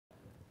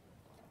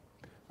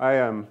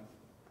I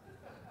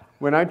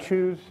when I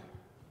choose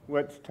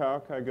what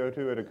talk I go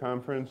to at a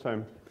conference,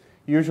 I'm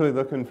usually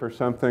looking for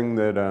something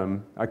that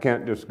I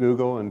can't just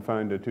Google and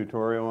find a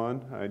tutorial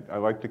on. I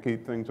like to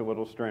keep things a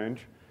little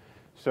strange.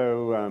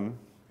 So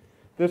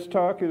this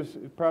talk is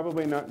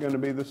probably not going to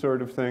be the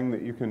sort of thing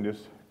that you can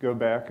just go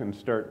back and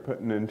start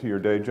putting into your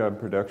day job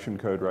production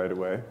code right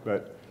away.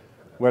 But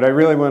what I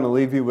really want to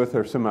leave you with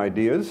are some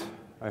ideas.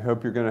 I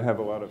hope you're going to have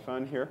a lot of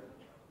fun here.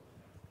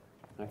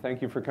 I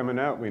thank you for coming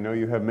out. We know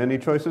you have many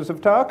choices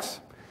of talks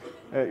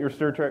at your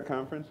Star Trek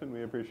conference, and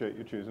we appreciate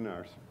you choosing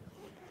ours.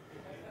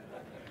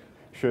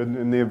 Should,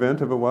 in the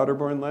event of a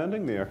waterborne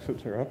landing, the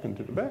exits are up and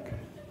to the back.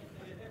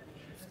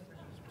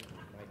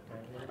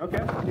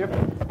 Okay, yep.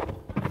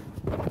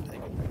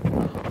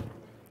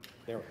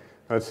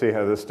 Let's see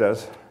how this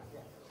does.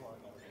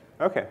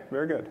 Okay,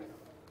 very good.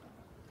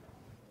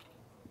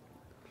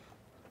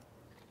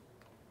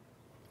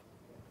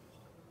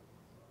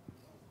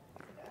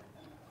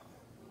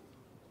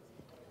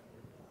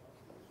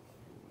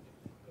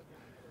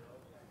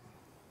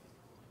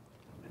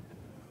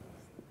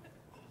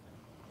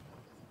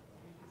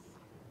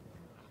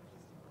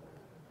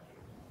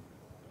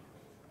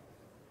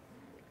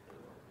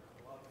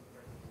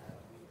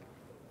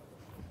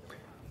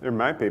 They're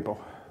my people.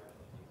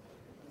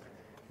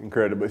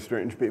 Incredibly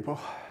strange people.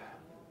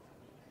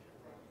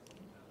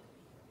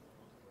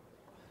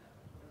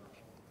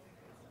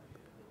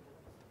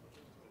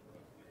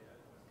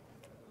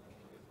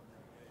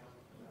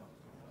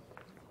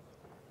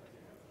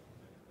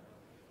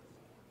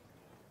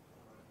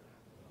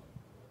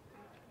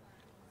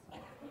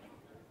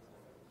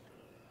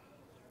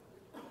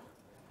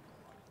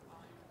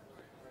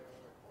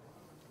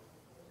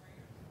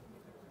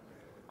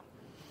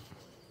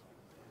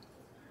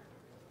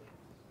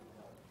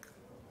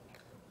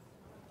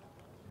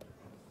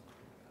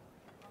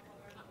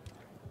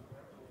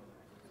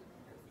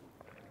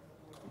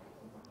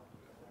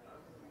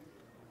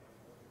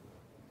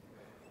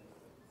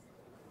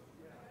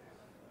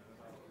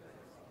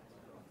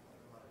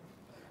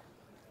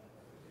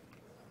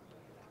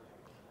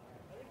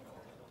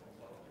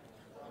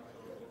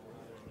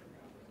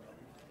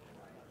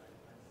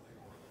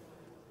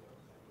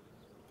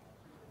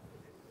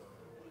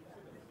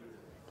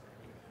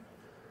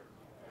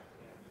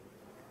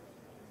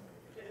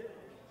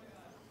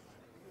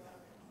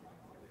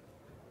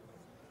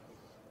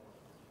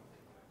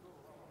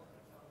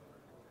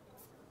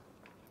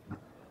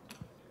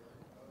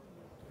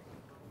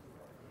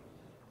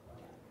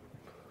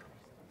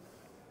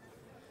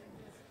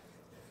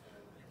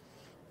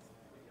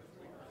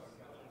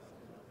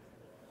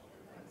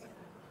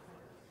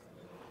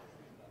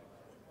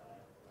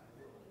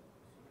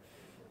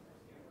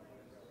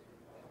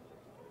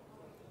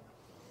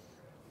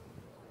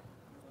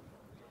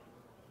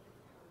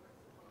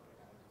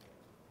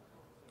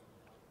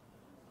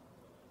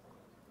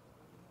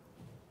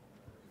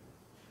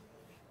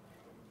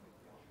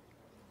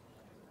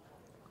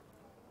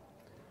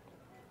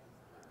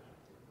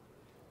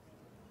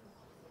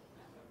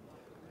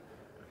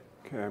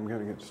 Okay, I'm going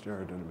to get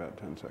started in about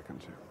 10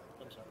 seconds here.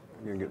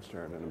 I'm going to get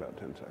started in about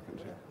 10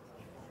 seconds here.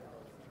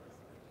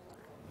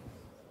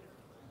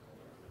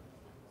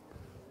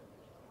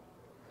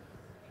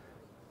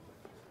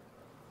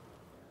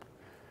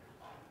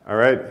 All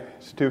right,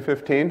 it's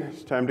 2:15.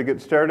 It's time to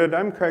get started.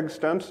 I'm Craig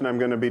Stuntz, and I'm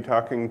going to be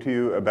talking to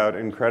you about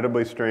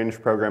incredibly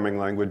strange programming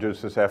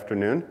languages this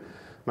afternoon.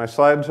 My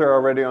slides are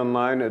already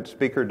online at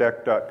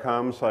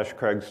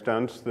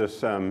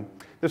speakerdeck.com/CraigStuntz.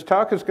 This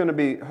talk is going to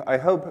be, I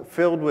hope,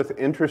 filled with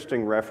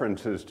interesting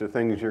references to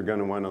things you're going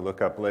to want to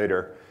look up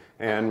later.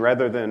 And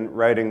rather than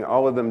writing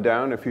all of them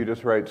down, if you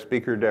just write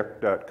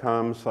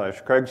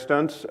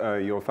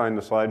speakerdeck.com/CraigStuntz, you'll find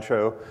the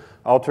slideshow.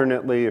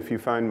 Alternately, if you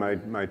find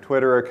my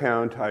Twitter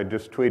account, I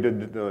just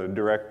tweeted the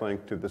direct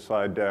link to the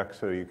slide deck,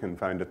 so you can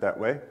find it that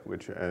way,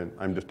 which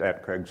I'm just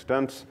at Craig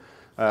Stuntz,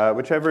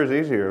 whichever is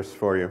easiest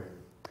for you.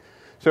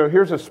 So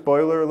here's a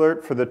spoiler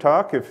alert for the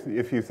talk.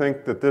 If you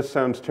think that this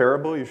sounds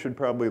terrible, you should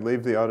probably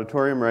leave the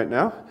auditorium right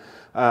now.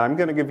 I'm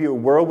going to give you a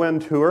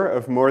whirlwind tour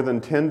of more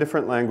than 10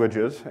 different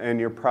languages, and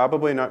you're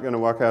probably not going to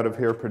walk out of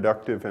here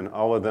productive in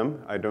all of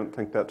them. I don't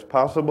think that's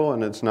possible,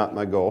 and it's not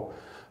my goal.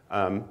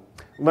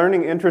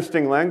 Learning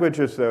interesting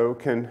languages, though,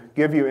 can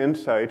give you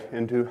insight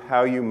into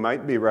how you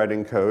might be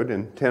writing code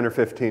in 10 or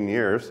 15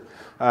 years.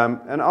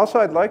 And also,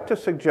 I'd like to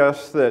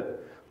suggest that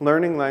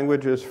learning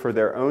languages for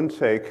their own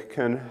sake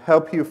can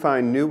help you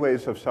find new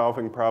ways of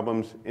solving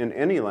problems in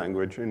any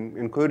language,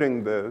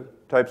 including the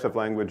types of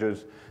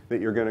languages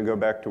that you're going to go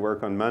back to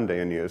work on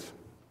Monday and use.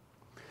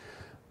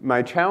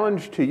 My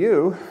challenge to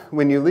you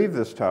when you leave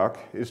this talk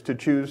is to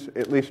choose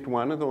at least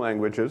one of the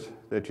languages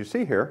that you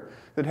see here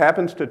that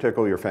happens to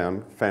tickle your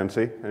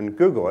fancy and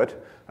Google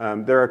it.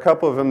 There are a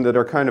couple of them that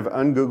are kind of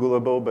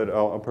ungoogleable, but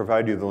I'll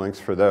provide you the links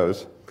for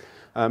those.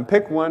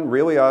 Pick one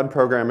really odd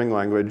programming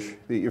language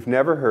that you've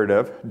never heard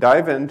of,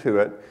 dive into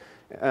it,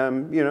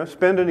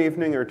 spend an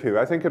evening or two.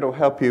 I think it'll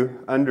help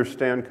you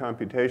understand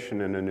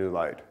computation in a new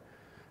light.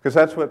 Because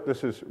that's what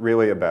this is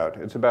really about.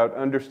 It's about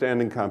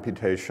understanding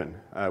computation.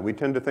 We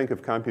tend to think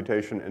of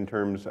computation in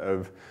terms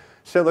of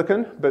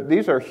silicon, but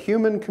these are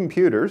human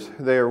computers.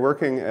 They are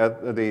working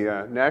at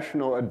the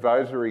National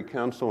Advisory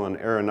Council on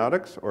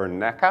Aeronautics, or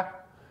NACA.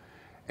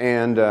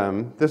 And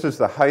this is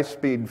the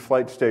high-speed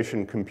flight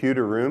station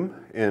computer room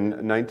in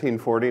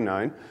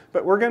 1949.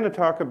 But we're going to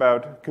talk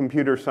about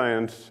computer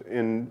science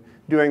in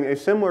doing a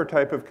similar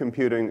type of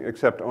computing,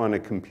 except on a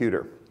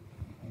computer.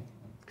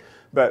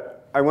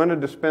 But I want to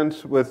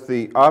dispense with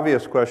the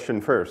obvious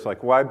question first,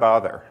 like why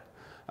bother?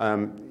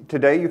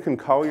 Today you can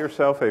call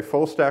yourself a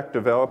full-stack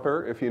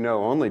developer if you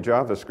know only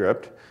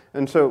JavaScript,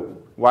 and so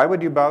why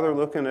would you bother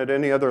looking at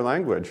any other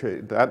language?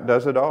 That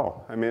does it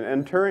all. I mean,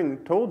 and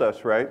Turing told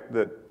us, right,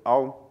 that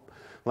all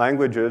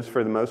languages,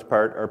 for the most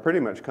part, are pretty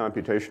much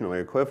computationally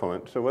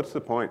equivalent, so what's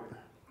the point?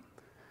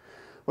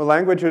 Well,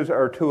 languages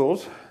are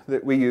tools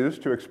that we use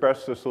to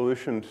express the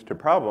solutions to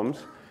problems,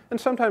 and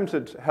sometimes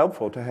it's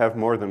helpful to have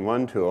more than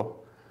one tool.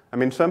 I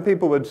mean, some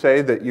people would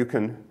say that you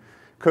can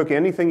cook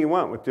anything you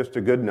want with just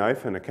a good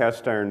knife and a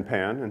cast iron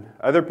pan, and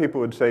other people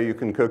would say you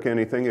can cook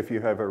anything if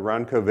you have a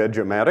Ronco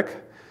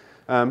Vegematic.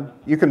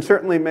 You can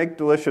certainly make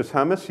delicious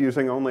hummus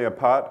using only a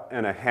pot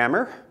and a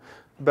hammer,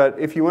 but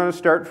if you want to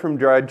start from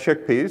dried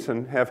chickpeas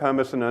and have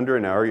hummus in under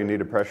an hour, you need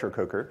a pressure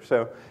cooker.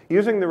 So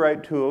using the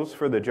right tools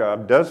for the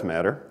job does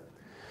matter.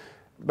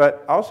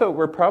 But also,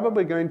 we're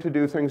probably going to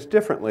do things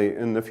differently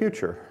in the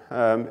future.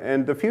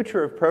 And the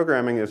future of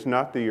programming is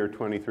not the year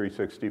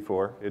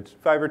 2364. It's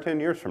 5 or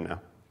 10 years from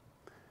now.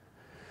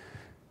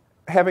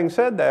 Having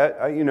said that,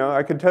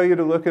 I could tell you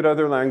to look at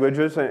other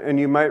languages, and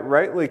you might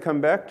rightly come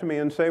back to me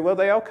and say, well,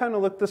 they all kind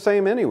of look the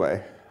same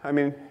anyway. I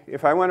mean,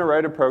 if I want to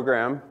write a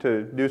program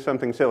to do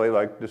something silly,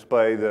 like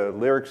display the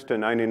lyrics to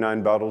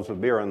 99 bottles of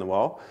beer on the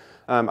wall,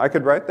 I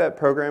could write that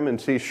program in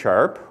C#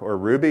 or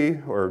Ruby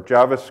or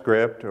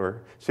JavaScript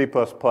or C++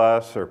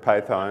 or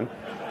Python,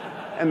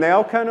 and they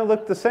all kind of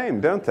look the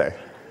same, don't they?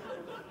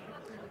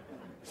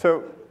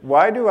 So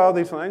why do all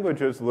these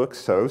languages look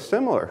so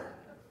similar?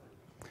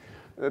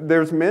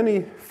 There's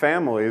many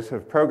families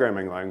of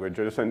programming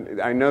languages,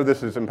 and I know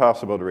this is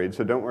impossible to read,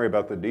 so don't worry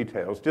about the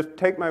details. Just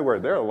take my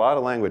word, there are a lot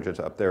of languages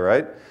up there,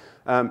 right?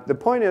 The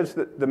point is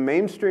that the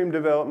mainstream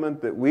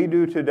development that we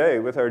do today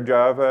with our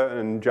Java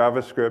and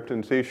JavaScript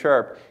and C#,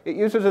 it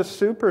uses a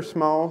super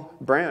small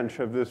branch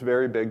of this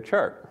very big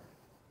chart.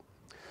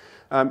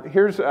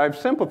 I've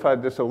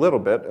simplified this a little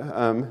bit.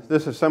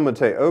 This is, some would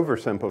say,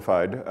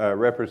 oversimplified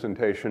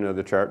representation of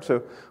the chart.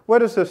 So what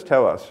does this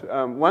tell us?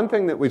 One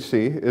thing that we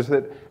see is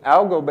that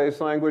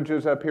algo-based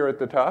languages up here at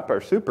the top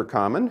are super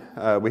common.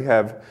 We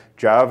have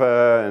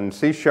Java and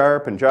C# and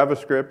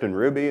JavaScript and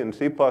Ruby and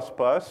C++.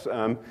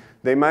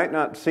 They might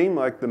not seem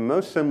like the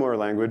most similar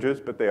languages,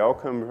 but they all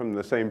come from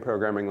the same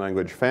programming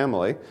language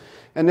family.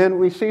 And then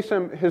we see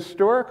some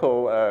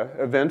historical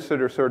events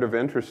that are sort of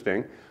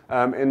interesting.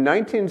 In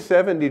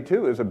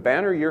 1972 is a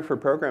banner year for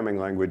programming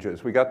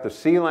languages. We got the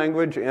C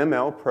language,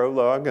 ML,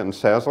 Prolog, and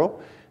Sazzle.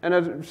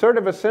 And sort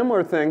of a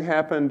similar thing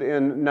happened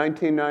in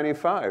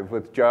 1995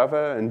 with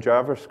Java and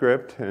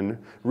JavaScript and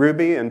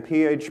Ruby and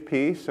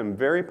PHP, some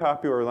very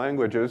popular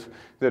languages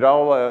that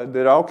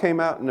all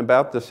came out in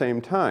about the same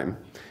time.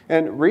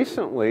 And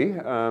recently,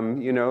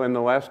 in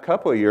the last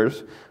couple of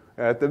years,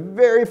 at the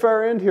very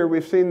far end here,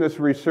 we've seen this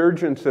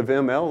resurgence of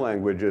ML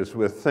languages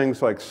with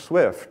things like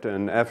Swift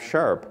and F#.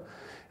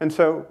 And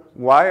so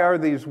why are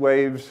these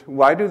waves,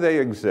 why do they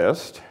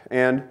exist?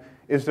 And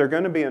is there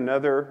going to be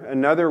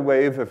another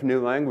wave of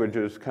new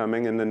languages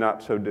coming in the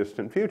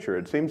not-so-distant future?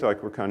 It seems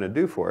like we're kind of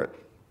due for it.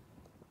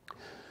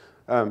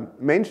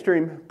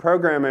 Mainstream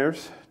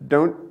programmers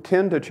don't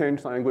tend to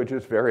change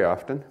languages very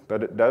often,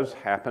 but it does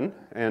happen,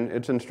 and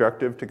it's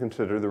instructive to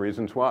consider the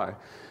reasons why.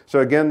 So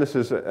again, this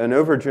is an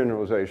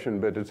overgeneralization,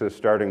 but it's a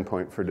starting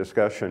point for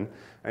discussion.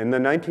 In the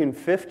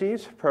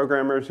 1950s,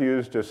 programmers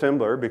used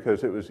assembler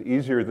because it was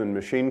easier than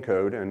machine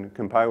code, and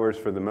compilers,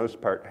 for the most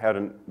part,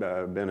 hadn't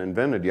been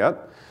invented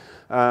yet.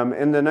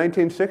 In the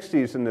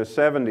 1960s and the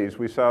 70s,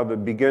 we saw the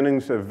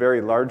beginnings of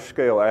very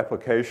large-scale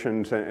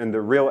applications and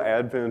the real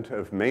advent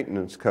of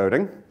maintenance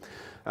coding.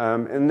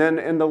 And then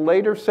in the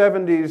later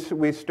 70s,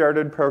 we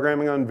started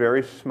programming on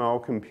very small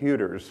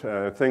computers,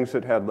 things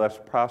that had less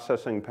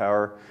processing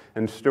power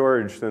and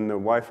storage than the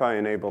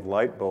Wi-Fi-enabled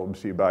light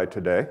bulbs you buy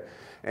today.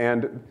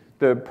 And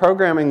the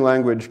programming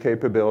language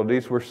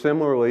capabilities were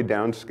similarly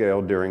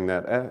downscaled during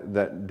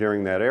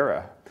that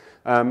era.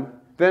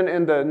 Then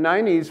in the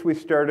 90s, we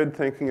started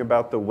thinking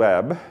about the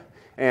web,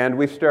 and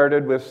we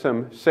started with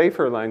some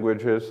safer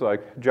languages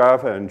like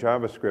Java and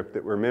JavaScript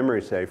that were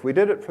memory safe. We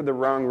did it for the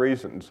wrong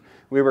reasons.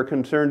 We were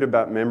concerned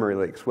about memory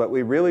leaks. What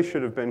we really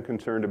should have been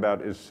concerned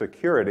about is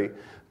security,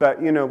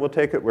 but we'll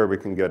take it where we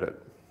can get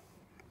it.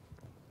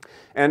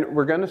 And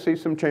we're going to see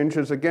some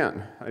changes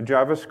again.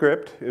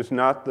 JavaScript is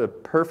not the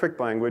perfect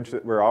language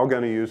that we're all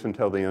going to use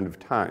until the end of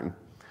time.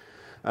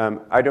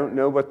 I don't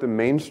know what the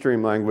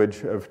mainstream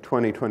language of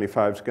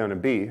 2025 is going to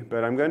be,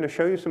 but I'm going to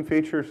show you some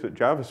features that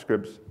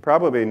JavaScript's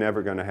probably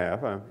never going to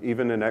have,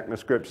 even in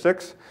ECMAScript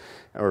 6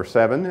 or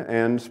 7,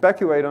 and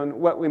speculate on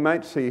what we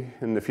might see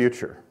in the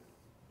future.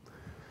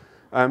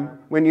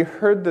 When you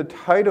heard the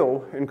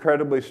title,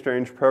 Incredibly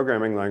Strange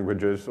Programming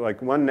Languages,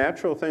 like one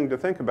natural thing to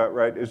think about,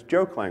 right, is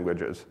joke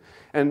languages.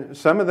 And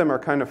some of them are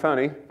kind of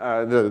funny.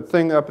 The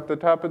thing up at the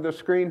top of the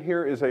screen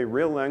here is a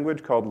real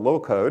language called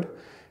lolcode.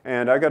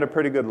 And I got a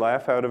pretty good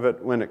laugh out of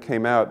it when it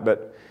came out,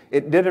 but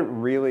it didn't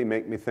really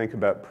make me think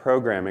about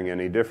programming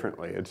any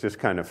differently. It's just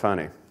kind of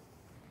funny.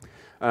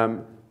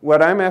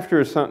 What I'm after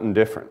is something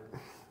different.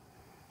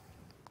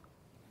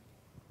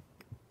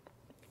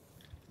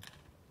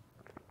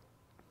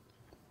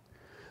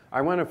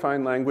 I want to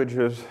find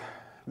languages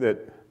that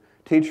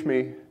teach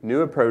me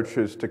new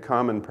approaches to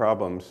common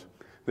problems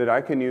that I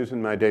can use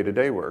in my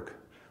day-to-day work,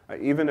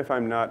 even if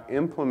I'm not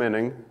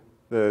implementing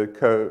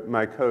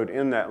my code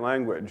in that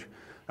language.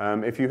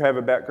 If you have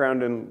a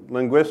background in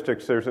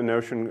linguistics, there's a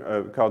notion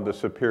called the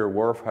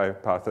Sapir-Whorf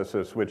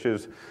hypothesis, which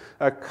is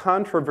a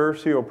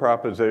controversial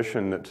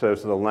proposition that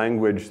says the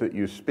language that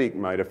you speak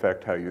might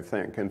affect how you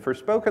think. And for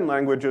spoken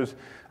languages,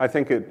 I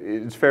think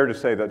it's fair to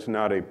say that's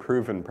not a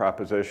proven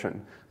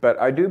proposition. But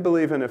I do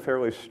believe in a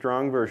fairly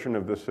strong version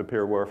of the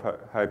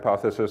Sapir-Whorf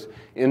hypothesis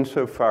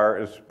insofar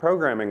as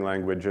programming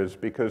languages,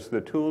 because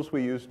the tools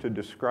we use to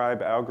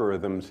describe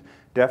algorithms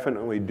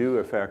definitely do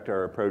affect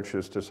our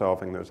approaches to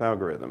solving those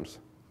algorithms.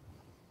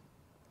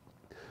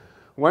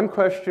 One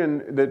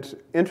question that's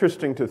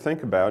interesting to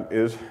think about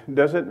is,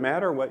 does it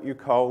matter what you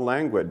call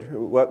language,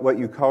 what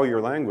you call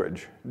your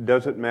language?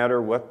 Does it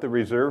matter what the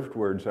reserved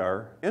words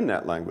are in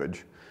that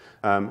language?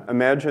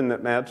 Imagine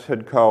that Mats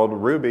had called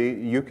Ruby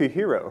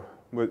Yukihiro.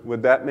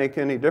 Would that make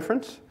any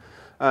difference?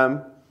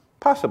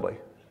 Possibly.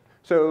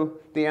 So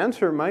the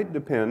answer might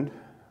depend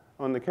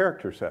on the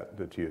character set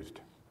that's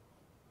used.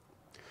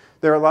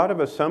 There are a lot of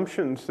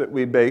assumptions that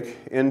we bake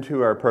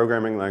into our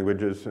programming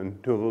languages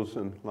and tools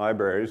and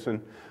libraries,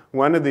 and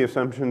one of the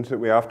assumptions that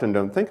we often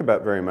don't think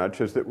about very much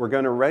is that we're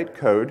going to write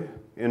code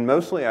in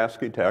mostly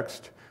ASCII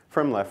text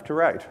from left to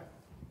right.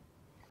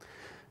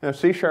 Now,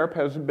 C#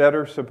 has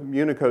better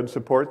Unicode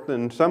support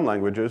than some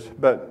languages,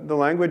 but the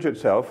language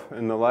itself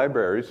and the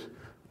libraries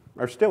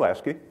are still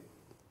ASCII.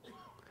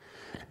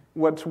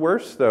 What's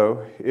worse,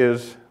 though,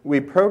 is we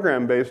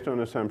program based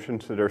on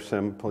assumptions that are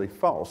simply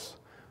false,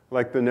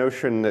 like the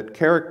notion that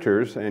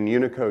characters and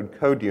Unicode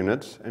code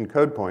units and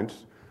code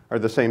points are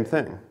the same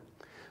thing.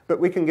 But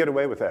we can get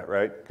away with that,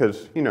 right?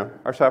 Because,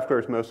 our software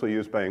is mostly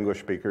used by English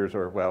speakers,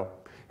 or, well,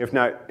 if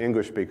not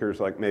English speakers,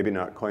 like maybe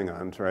not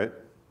Klingons, right?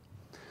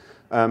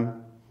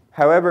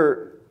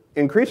 However,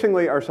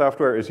 increasingly, our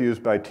software is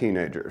used by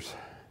teenagers.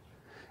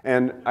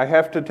 And I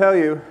have to tell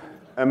you,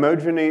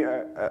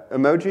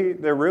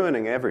 emoji, they're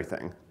ruining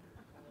everything.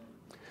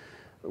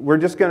 We're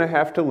just going to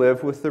have to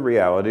live with the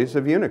realities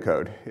of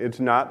Unicode. It's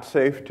not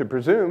safe to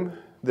presume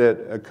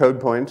that code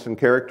points and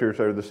characters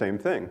are the same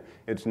thing.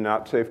 It's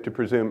not safe to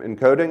presume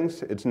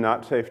encodings. It's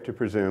not safe to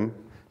presume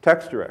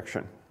text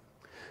direction.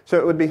 So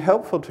it would be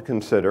helpful to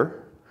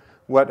consider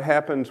what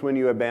happens when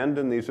you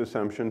abandon these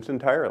assumptions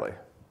entirely.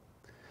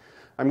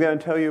 I'm going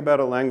to tell you about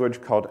a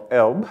language called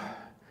ELB.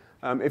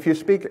 If you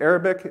speak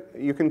Arabic,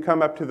 you can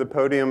come up to the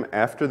podium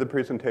after the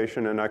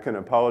presentation, and I can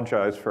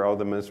apologize for all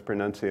the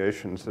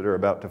mispronunciations that are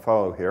about to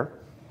follow here.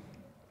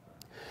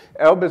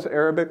 ELB is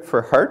Arabic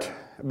for heart,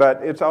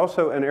 but it's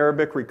also an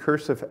Arabic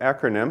recursive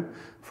acronym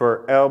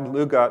for ELB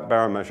Lugat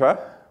Baramaja,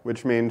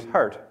 which means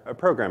heart, a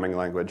programming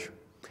language.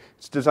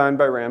 It's designed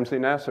by Ramzi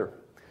Nasser.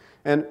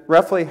 And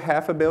roughly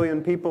 500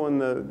 million people in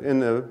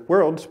the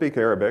world speak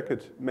Arabic.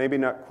 It's maybe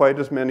not quite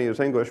as many as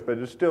English, but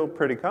it's still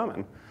pretty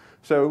common.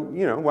 So,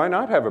 why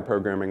not have a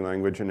programming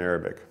language in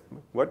Arabic?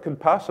 What could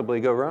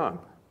possibly go wrong?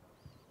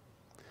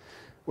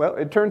 Well,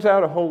 it turns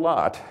out a whole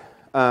lot.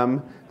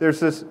 There's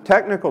this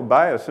technical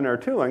bias in our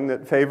tooling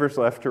that favors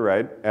left to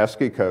right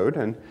ASCII code,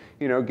 and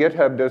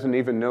GitHub doesn't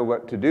even know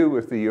what to do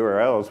with the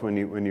URLs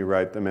when you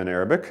write them in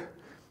Arabic.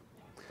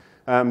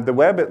 The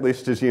web, at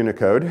least, is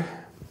Unicode.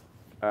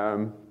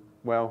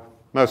 Well,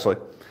 mostly.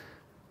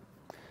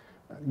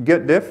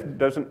 Gitdiff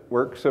doesn't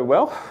work so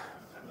well.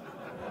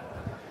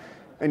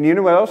 And you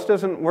know what else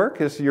doesn't work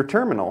is your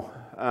terminal.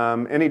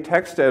 Any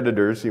text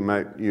editors you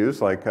might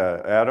use, like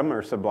Atom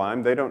or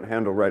Sublime, they don't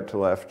handle right to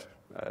left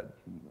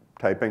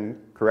typing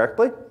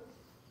correctly.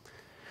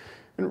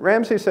 And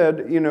Ramzi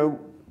said,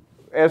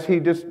 as he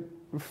just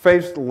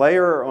faced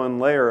layer on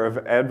layer of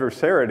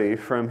adversariety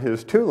from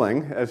his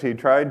tooling, as he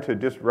tried to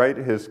just write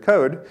his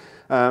code,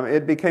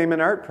 it became an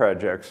art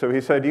project. So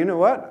he said, you know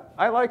what?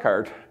 I like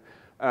art.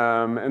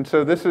 And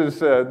so this is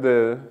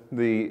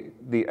the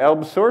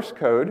ELB source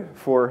code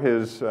for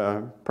his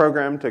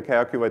program to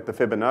calculate the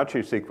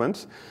Fibonacci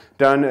sequence,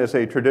 done as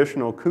a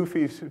traditional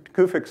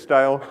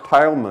Kufic-style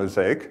tile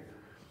mosaic.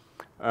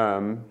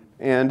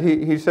 And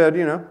he said,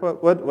 you know,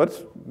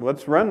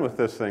 let's run with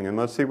this thing and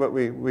let's see what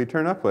we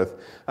turn up with.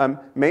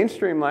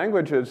 Mainstream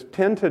languages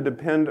tend to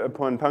depend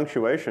upon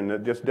punctuation.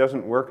 It just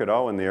doesn't work at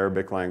all in the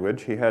Arabic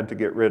language. He had to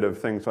get rid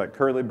of things like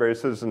curly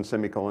braces and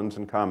semicolons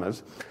and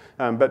commas.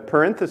 But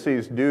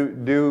parentheses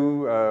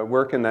do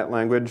work in that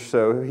language,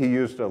 so he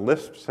used a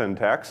Lisp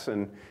syntax,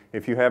 and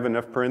if you have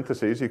enough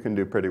parentheses, you can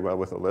do pretty well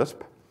with a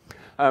Lisp.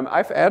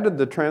 I've added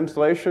the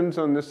translations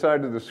on this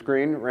side of the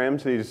screen.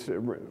 Ramsey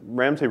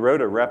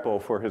wrote a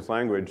REPL for his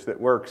language that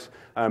works,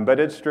 but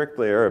it's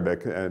strictly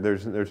Arabic.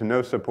 There's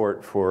no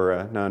support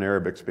for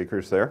non-Arabic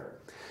speakers there.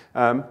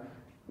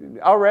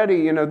 Already,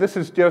 you know, this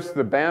is just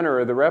the banner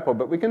of the REPL,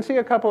 but we can see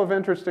a couple of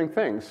interesting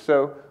things.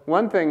 So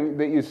one thing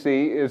that you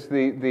see is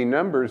the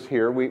numbers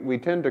here. We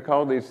tend to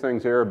call these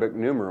things Arabic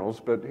numerals,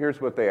 but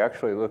here's what they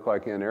actually look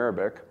like in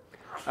Arabic.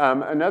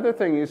 Another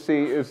thing you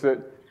see is that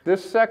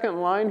this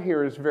second line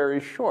here is very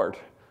short,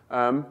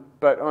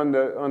 but on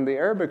the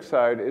Arabic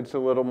side, it's a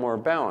little more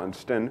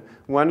balanced. And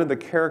one of the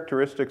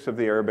characteristics of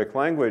the Arabic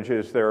language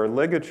is there are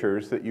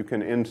ligatures that you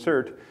can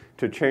insert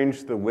to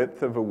change the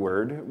width of a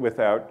word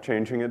without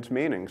changing its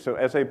meaning. So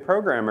as a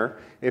programmer,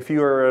 if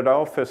you are at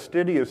all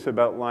fastidious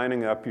about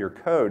lining up your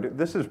code,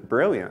 this is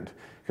brilliant,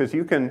 because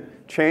you can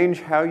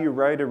change how you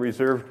write a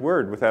reserved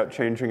word without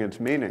changing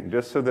its meaning,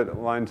 just so that it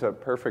lines up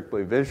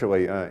perfectly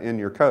visually in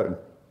your code.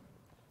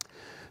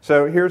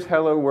 So here's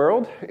hello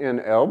world in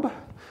ELB.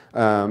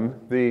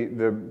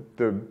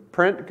 The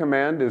print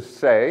command is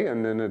say,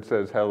 and then it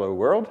says hello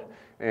world.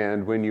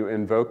 And when you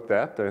invoke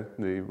that, the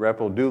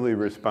REPL duly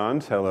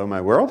responds, hello my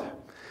world.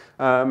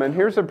 And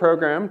here's a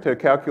program to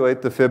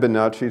calculate the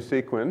Fibonacci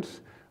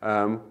sequence.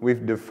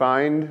 We've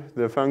defined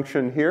the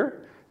function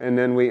here, and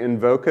then we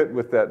invoke it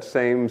with that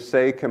same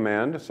say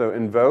command. So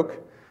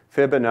invoke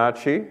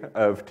Fibonacci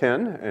of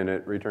 10, and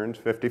it returns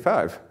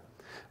 55.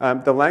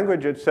 The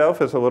language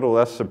itself is a little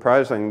less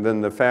surprising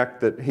than the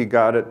fact that he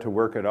got it to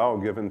work at all,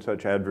 given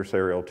such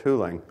adversarial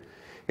tooling.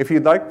 If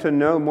you'd like to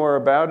know more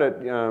about it,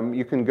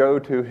 you can go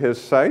to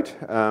his site.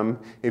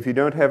 If you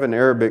don't have an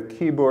Arabic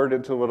keyboard,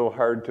 it's a little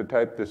hard to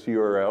type this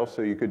URL,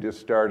 so you could just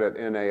start at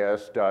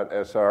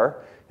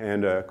nas.sr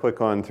and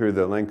click on through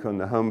the link on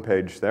the home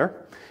page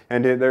there.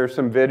 And there are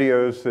some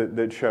videos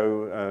that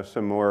show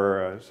some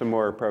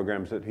more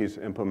programs that he's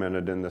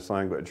implemented in this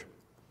language.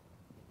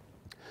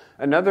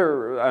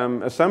 Another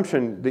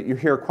assumption that you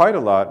hear quite a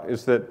lot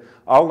is that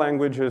all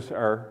languages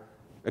are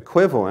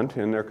equivalent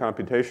in their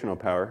computational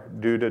power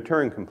due to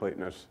Turing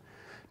completeness.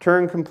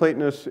 Turing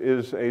completeness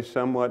is a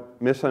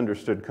somewhat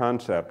misunderstood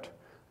concept.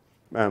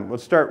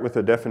 Let's start with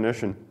a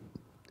definition.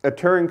 A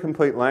Turing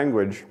complete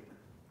language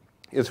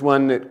is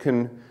one that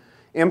can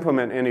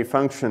implement any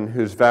function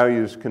whose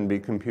values can be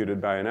computed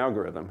by an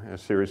algorithm, a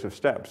series of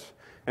steps.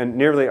 And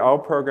nearly all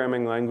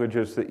programming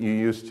languages that you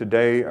use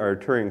today are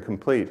Turing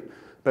complete.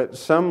 But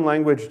some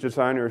language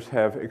designers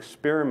have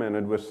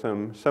experimented with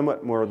some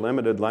somewhat more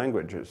limited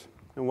languages.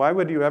 And why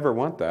would you ever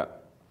want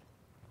that?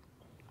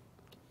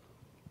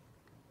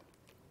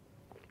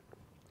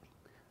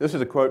 This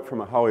is a quote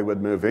from a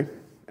Hollywood movie,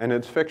 and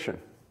it's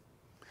fiction.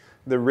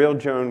 The real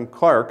Joan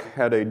Clark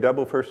had a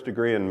double first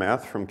degree in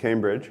math from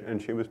Cambridge,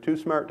 and she was too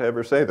smart to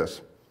ever say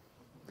this.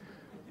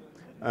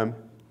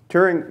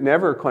 Turing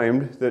never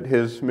claimed that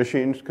his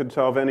machines could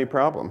solve any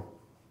problem.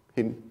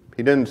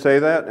 He didn't say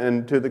that,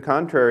 and to the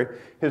contrary,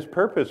 his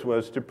purpose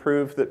was to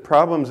prove that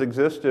problems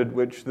existed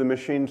which the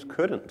machines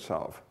couldn't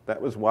solve.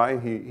 That was why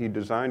he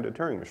designed a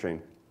Turing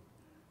machine.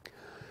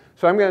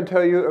 So I'm going to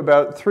tell you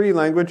about 3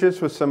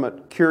 languages with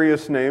somewhat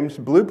curious names: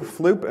 BlooP,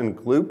 FLOOP, and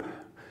GLOOP.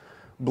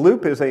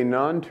 BlooP is a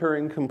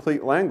non-Turing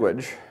complete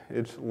language.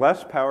 It's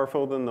less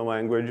powerful than the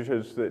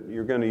languages that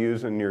you're going to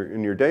use in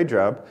your day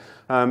job.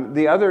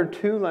 The other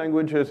 2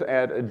 languages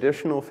add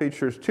additional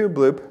features to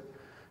BlooP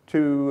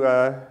to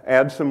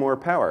add some more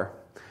power.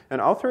 And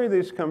all 3 of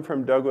these come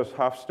from Douglas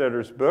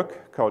Hofstadter's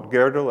book called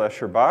Gödel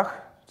Escher Bach.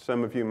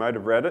 Some of you might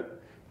have read it.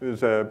 It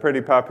was a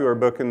pretty popular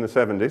book in the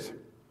 70s.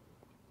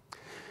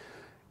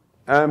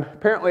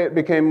 Apparently it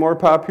became more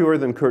popular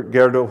than Kurt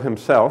Gödel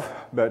himself,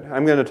 but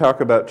I'm going to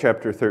talk about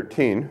chapter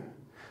 13.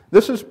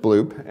 This is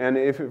BlooP,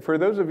 and for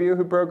those of you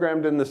who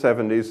programmed in the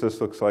 70s, this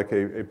looks like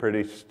a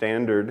pretty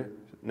standard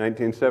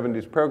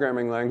 1970s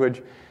programming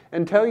language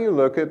until you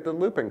look at the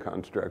looping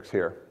constructs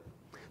here.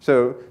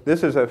 So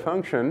this is a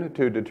function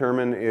to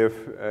determine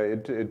if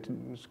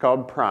it's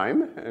called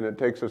prime, and it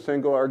takes a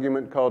single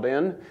argument called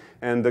n,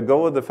 and the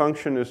goal of the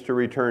function is to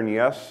return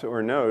yes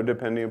or no,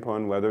 depending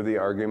upon whether the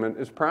argument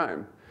is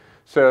prime.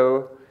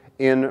 So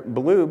in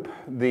BlooP,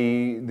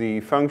 the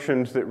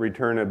functions that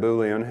return a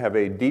Boolean have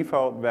a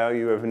default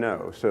value of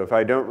no. So if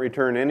I don't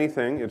return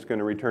anything, it's going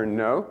to return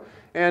no,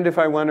 and if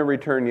I want to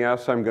return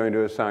yes, I'm going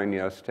to assign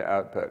yes to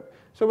output.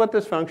 So what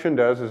this function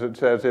does is it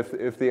says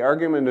if the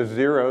argument is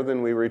 0,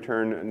 then we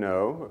return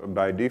no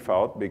by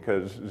default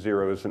because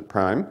 0 isn't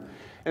prime.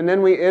 And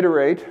then we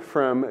iterate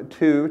from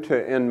 2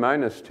 to n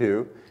minus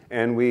 2.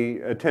 and we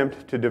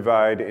attempt to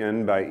divide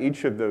n by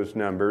each of those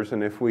numbers.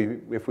 And if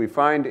we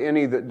find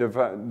any that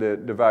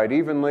divide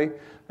evenly,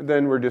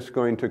 then we're just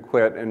going to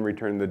quit and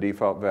return the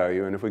default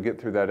value. And if we get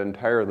through that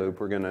entire loop,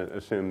 we're going to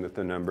assume that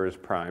the number is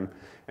prime.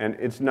 And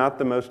it's not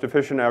the most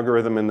efficient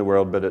algorithm in the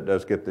world, but it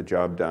does get the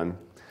job done.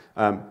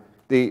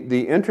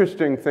 The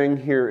interesting thing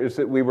here is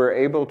that we were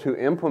able to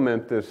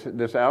implement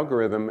this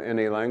algorithm in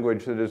a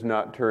language that is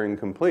not Turing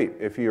complete.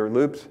 If your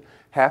loops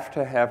have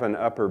to have an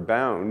upper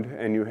bound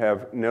and you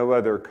have no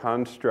other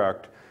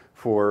construct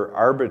for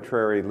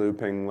arbitrary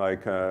looping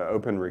like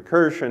open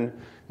recursion,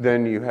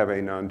 then you have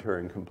a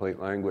non-Turing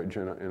complete language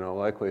in all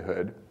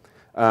likelihood.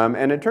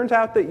 And it turns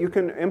out that you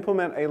can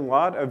implement a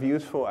lot of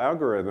useful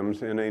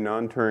algorithms in a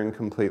non-Turing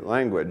complete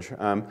language.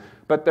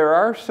 But there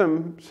are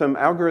some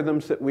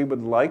algorithms that we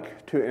would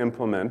like to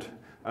implement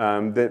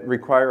that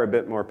require a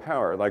bit more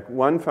power. Like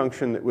one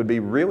function that would be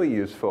really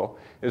useful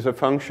is a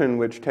function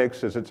which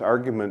takes as its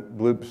argument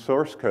BlooP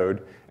source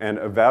code and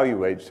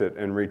evaluates it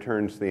and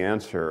returns the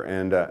answer.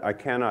 And I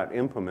cannot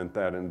implement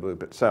that in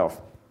BlooP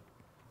itself.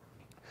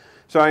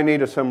 So I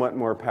need a somewhat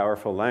more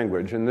powerful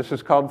language, and this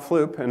is called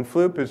Floop, and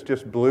Floop is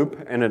just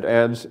BlooP, and it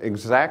adds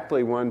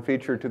exactly one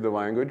feature to the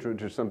language,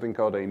 which is something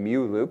called a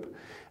mu loop.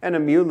 And a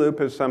mu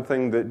loop is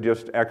something that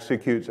just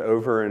executes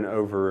over and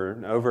over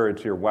and over.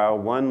 It's your while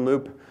one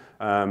loop,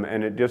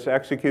 and it just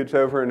executes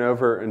over and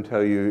over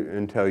until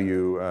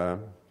you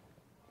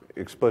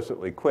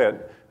explicitly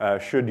quit,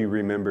 should you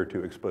remember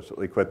to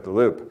explicitly quit the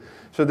loop.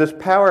 So this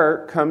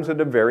power comes at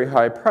a very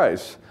high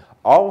price.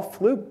 All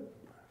BlooP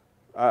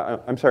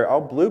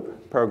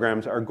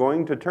programs are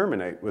going to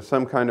terminate with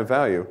some kind of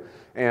value.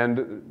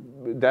 And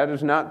that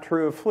is not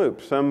true of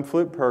Floop. Some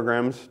Floop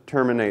programs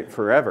terminate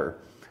forever.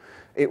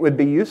 It would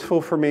be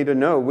useful for me to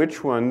know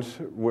which ones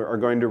are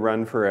going to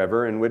run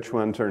forever and which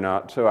ones are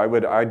not. So I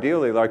would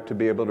ideally like to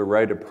be able to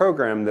write a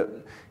program that,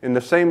 in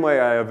the same way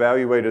I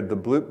evaluated the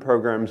BlooP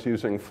programs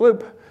using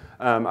Floop,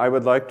 I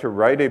would like to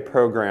write a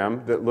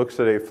program that looks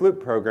at a Floop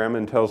program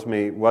and tells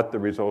me what the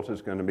result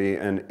is going to be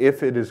and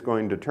if it is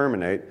going to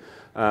terminate.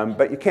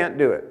 But you can't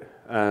do it.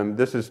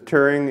 This is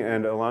Turing,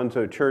 and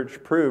Alonzo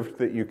Church proved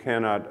that you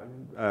cannot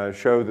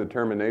show the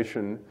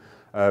termination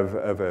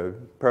of a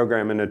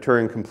program in a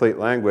Turing-complete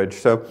language.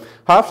 So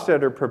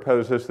Hofstadter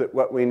proposes that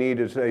what we need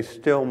is a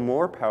still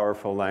more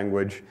powerful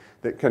language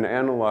that can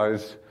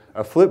analyze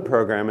a Floop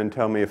program and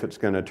tell me if it's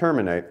going to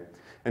terminate.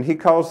 And he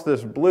calls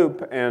this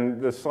BlooP, and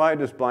the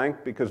slide is blank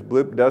because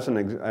GLOOP doesn't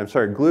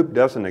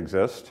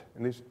exist.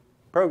 And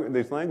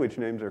these language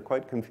names are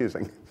quite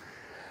confusing.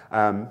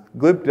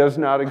 GLOOP does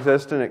not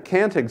exist, and it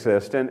can't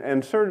exist.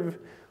 And sort of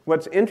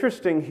what's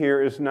interesting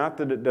here is not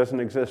that it doesn't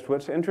exist.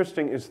 What's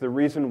interesting is the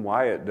reason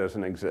why it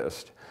doesn't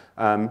exist.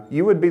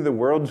 You would be the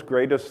world's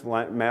greatest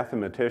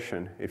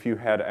mathematician if you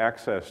had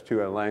access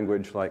to a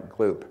language like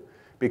GLOOP,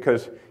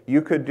 because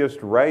you could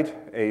just write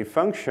a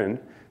function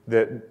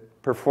that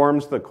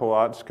performs the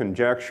Collatz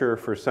conjecture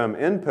for some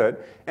input,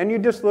 and you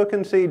just look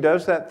and see,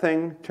 does that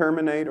thing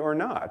terminate or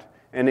not?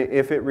 And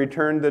if it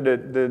returned that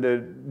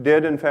it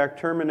did in fact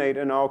terminate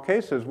in all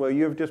cases, well,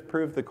 you've just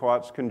proved the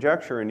Collatz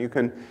conjecture, and you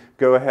can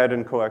go ahead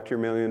and collect your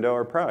 $1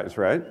 million prize,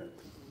 right?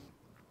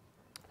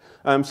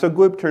 So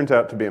GLOOP turns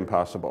out to be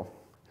impossible.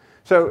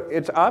 So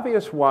it's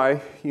obvious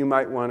why you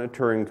might want a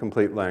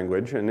Turing-complete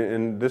language,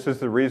 and this is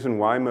the reason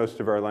why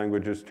most of our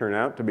languages turn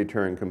out to be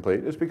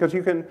Turing-complete, is because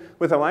you can,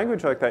 with a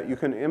language like that, you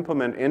can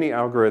implement any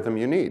algorithm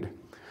you need.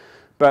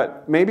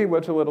 But maybe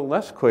what's a little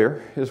less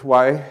clear is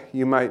why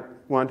you might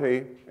want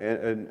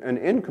an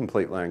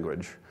incomplete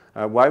language.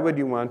 Why would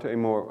you want a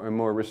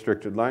more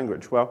restricted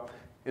language? Well,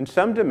 in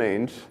some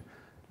domains,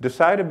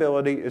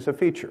 decidability is a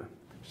feature.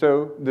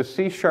 So the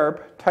C#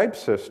 type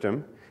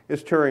system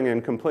is Turing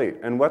incomplete.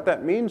 And what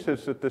that means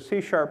is that the C#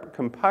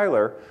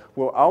 compiler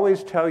will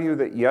always tell you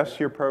that yes,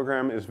 your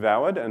program is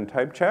valid and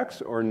type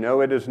checks, or no,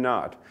 it is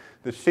not.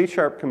 The C#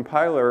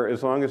 compiler,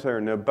 as long as there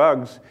are no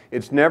bugs,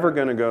 it's never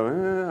going to go,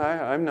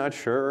 I'm not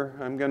sure,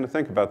 I'm going to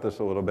think about this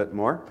a little bit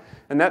more.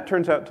 And that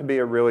turns out to be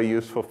a really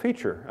useful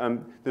feature.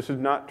 This is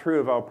not true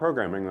of all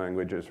programming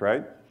languages,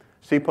 right?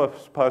 C++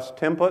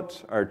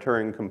 templates are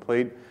Turing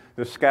complete.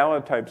 The Scala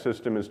type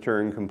system is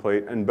Turing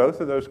complete, and both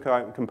of those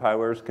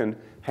compilers can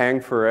hang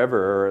forever,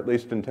 or at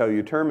least until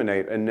you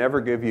terminate, and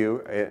never give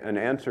you an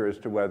answer as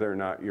to whether or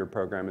not your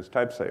program is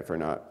type safe or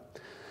not.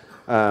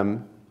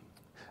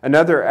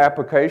 Another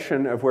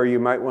application of where you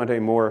might want a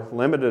more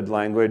limited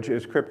language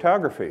is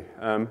cryptography.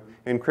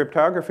 In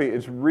cryptography,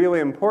 it's really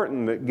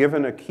important that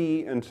given a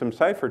key and some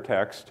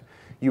ciphertext,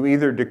 you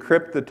either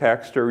decrypt the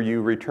text or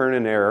you return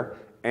an error,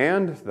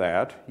 and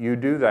that you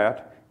do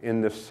that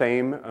in the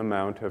same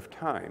amount of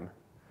time.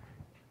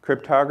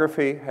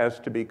 Cryptography has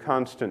to be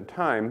constant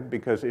time,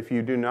 because if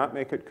you do not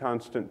make it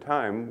constant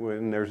time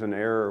when there's an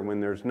error or when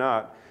there's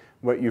not,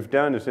 what you've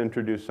done is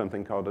introduce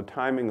something called a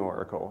timing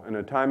oracle, and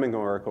a timing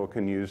oracle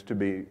can be used to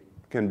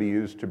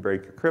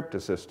break a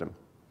cryptosystem.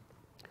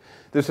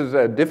 This is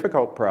a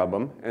difficult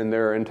problem, and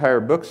there are entire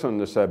books on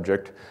the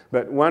subject,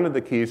 but one of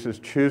the keys is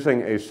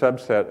choosing a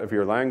subset of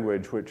your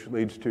language which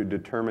leads to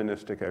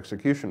deterministic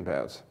execution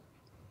paths.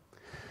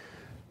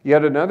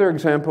 Yet another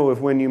example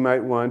of when you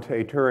might want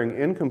a Turing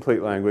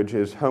incomplete language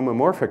is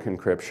homomorphic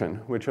encryption,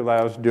 which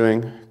allows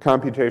doing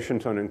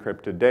computations on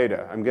encrypted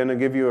data. I'm going to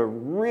give you a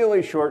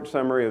really short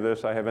summary of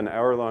this. I have an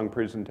hour-long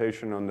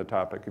presentation on the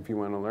topic if you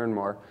want to learn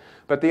more.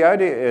 But the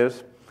idea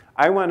is,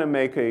 I want to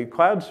make a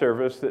cloud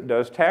service that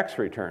does tax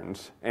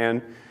returns.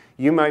 And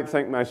you might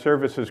think my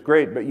service is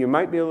great, but you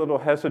might be a little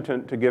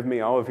hesitant to give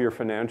me all of your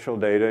financial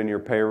data and your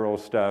payroll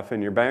stuff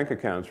and your bank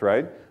accounts,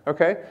 right?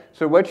 Okay,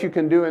 so what you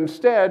can do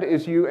instead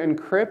is you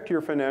encrypt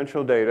your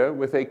financial data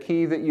with a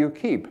key that you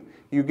keep.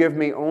 You give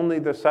me only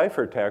the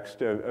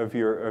ciphertext of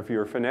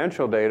your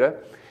financial data,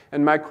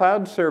 and my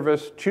cloud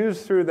service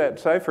chews through that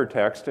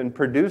ciphertext and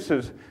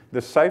produces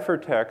the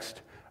ciphertext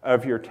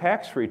of your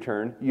tax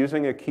return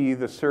using a key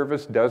the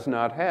service does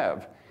not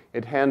have.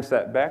 It hands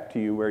that back to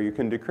you where you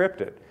can decrypt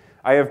it.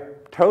 I have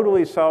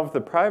totally solved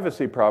the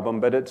privacy problem,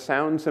 but it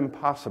sounds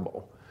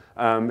impossible.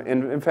 And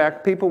in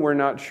fact, people were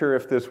not sure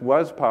if this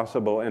was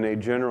possible in a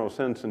general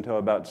sense until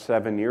about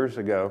 7 years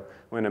ago,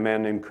 when a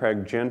man named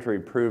Craig Gentry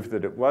proved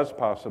that it was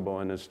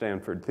possible in his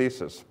Stanford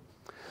thesis.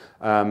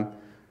 I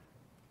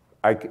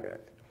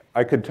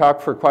could talk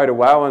for quite a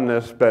while on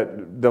this,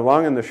 but the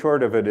long and the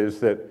short of it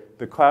is that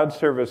the cloud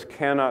service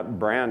cannot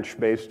branch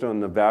based on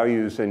the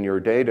values in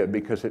your data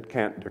because it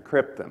can't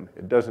decrypt them.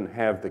 It doesn't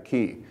have the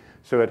key.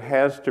 So it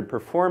has to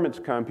perform its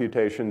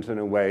computations in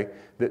a way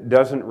that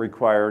doesn't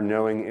require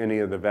knowing any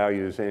of the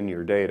values in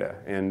your data.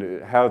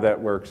 And how that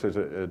works is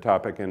a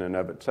topic in and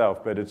of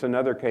itself. But it's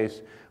another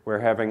case where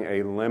having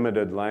a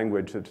limited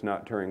language that's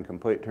not Turing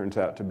complete turns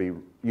out to be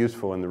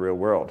useful in the real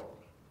world.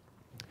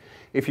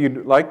 If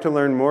you'd like to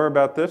learn more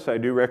about this, I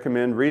do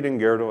recommend reading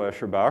Gödel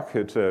Escherbach.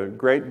 It's a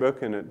great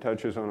book, and it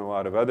touches on a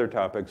lot of other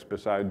topics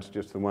besides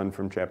just the one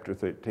from Chapter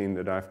 13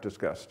 that I've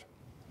discussed.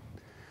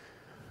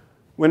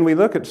 When we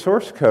look at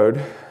source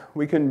code,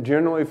 we can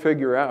generally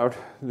figure out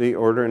the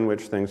order in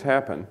which things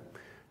happen.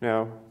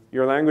 Now,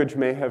 your language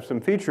may have some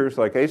features,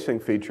 like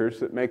async features,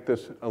 that make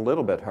this a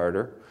little bit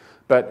harder,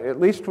 but at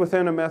least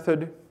within a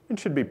method, it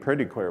should be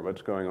pretty clear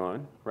what's going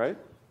on, right?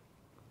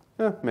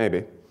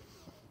 Maybe.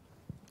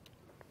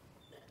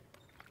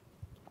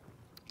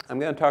 I'm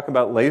going to talk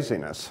about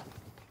laziness.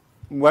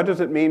 What does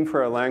it mean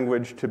for a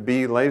language to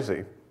be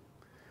lazy?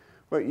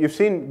 Well, you've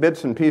seen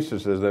bits and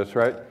pieces of this,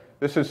 right?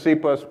 This is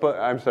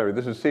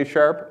this is C#.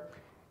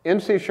 In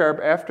C#,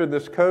 after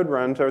this code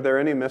runs, are there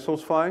any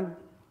missiles flying?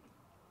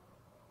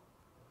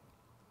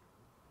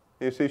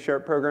 Any C#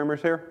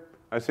 programmers here?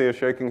 I see a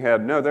shaking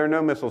head. No, there are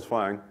no missiles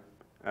flying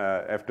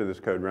after this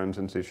code runs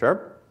in C#.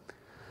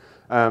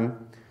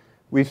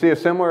 We see a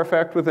similar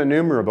effect with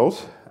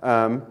enumerables.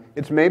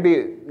 It's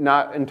maybe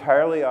not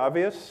entirely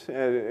obvious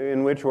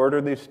in which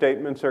order these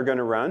statements are going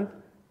to run.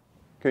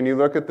 Can you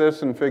look at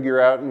this and figure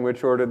out in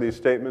which order these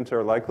statements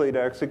are likely to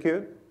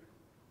execute?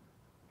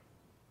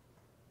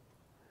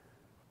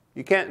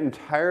 You can't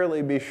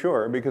entirely be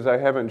sure because I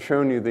haven't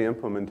shown you the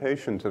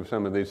implementations of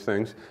some of these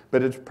things,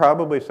 but it's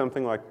probably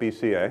something like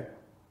BCA.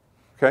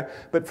 Okay?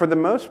 But for the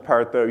most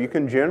part, though, you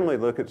can generally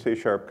look at C#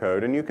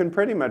 code, and you can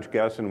pretty much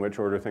guess in which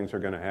order things are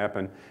going to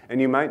happen, and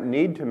you might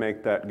need to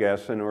make that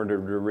guess in order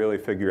to really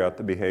figure out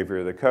the behavior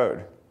of the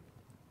code.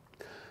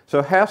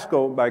 So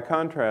Haskell, by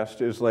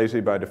contrast, is lazy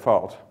by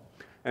default.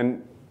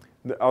 And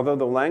although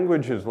the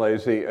language is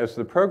lazy, as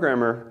the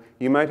programmer,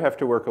 you might have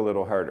to work a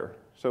little harder.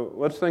 So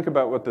let's think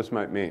about what this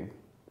might mean.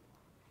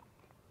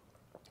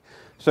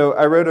 So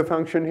I wrote a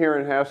function here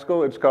in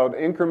Haskell. It's called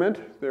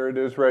increment. There it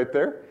is right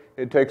there.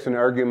 It takes an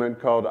argument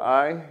called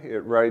I.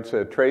 It writes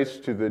a trace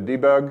to the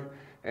debug,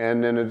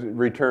 and then it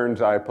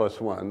returns I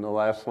plus 1. The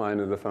last line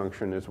of the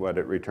function is what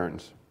it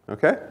returns.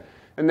 Okay?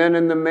 And then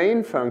in the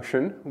main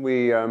function,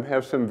 we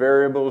have some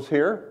variables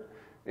here,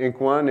 inc1,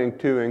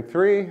 inc2,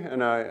 inc3,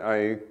 and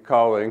I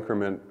call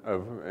increment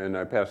and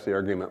I pass the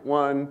argument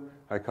 1.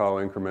 I call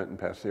increment and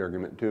pass the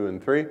argument 2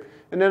 and 3.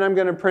 And then I'm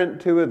going to print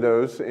 2 of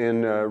those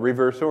in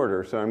reverse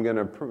order. So I'm going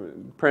to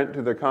print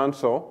to the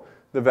console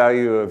the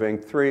value of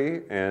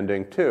inc3 and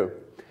inc2.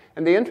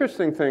 And the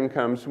interesting thing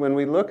comes when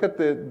we look at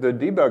the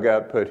debug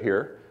output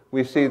here,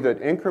 we see that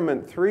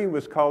increment 3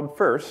 was called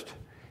first,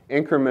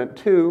 increment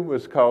 2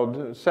 was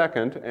called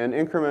second, and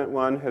increment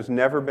 1 has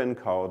never been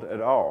called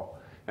at all.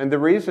 And the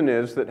reason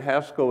is that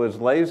Haskell is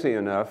lazy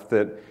enough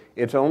that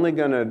it's only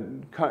going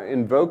to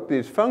invoke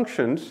these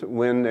functions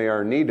when they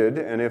are needed,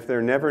 and if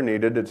they're never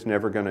needed, it's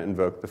never going to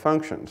invoke the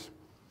functions.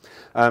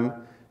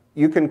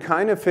 You can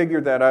kind of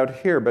figure that out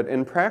here, but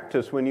in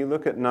practice, when you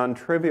look at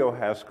non-trivial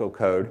Haskell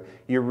code,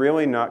 you're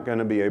really not going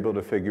to be able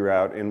to figure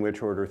out in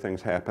which order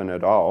things happen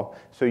at all.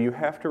 So you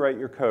have to write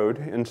your code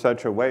in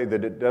such a way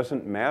that it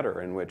doesn't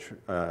matter in which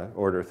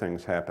order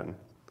things happen.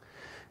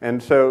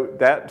 And so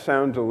that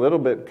sounds a little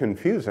bit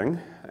confusing,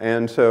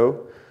 and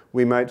so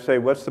we might say,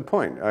 what's the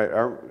point?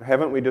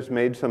 Haven't we just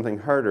made something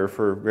harder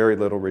for very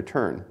little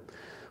return?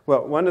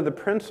 Well, one of the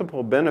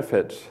principal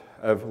benefits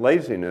of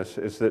laziness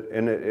is that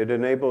it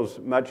enables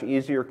much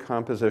easier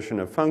composition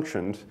of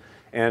functions,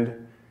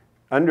 and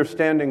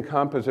understanding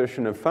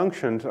composition of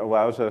functions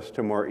allows us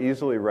to more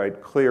easily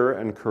write clear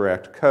and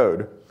correct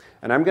code.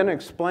 And I'm going to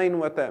explain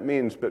what that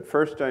means, but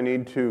first I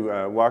need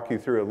to walk you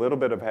through a little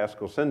bit of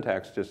Haskell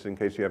syntax, just in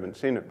case you haven't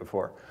seen it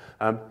before.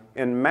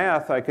 In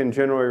math, I can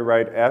generally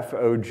write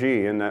FOG,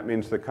 and that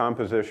means the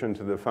compositions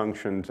of the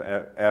functions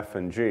f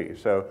and g.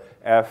 So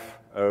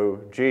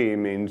FOG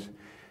means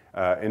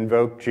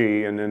invoke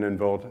g and then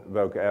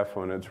invoke f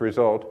on its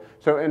result.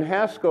 So in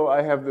Haskell,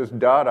 I have this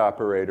dot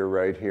operator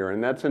right here,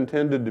 and that's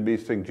intended to be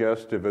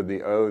suggestive of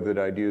the O that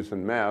I'd use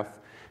in math.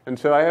 And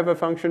so I have a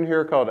function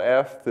here called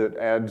f that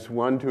adds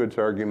 1 to its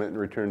argument and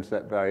returns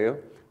that value.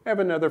 I have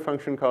another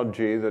function called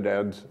g that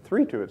adds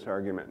 3 to its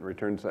argument and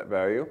returns that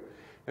value.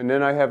 And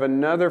then I have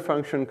another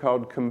function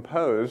called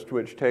composed,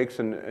 which takes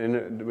a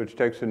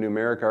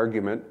numeric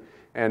argument,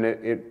 and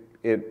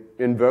it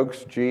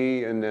invokes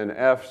g and then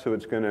f, so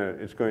it's going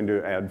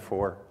to add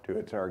 4 to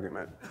its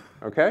argument.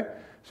 Okay?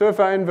 So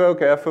if I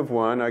invoke f of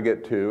 1, I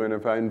get 2, and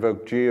if I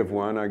invoke g of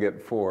 1, I get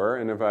 4,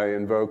 and if I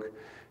invoke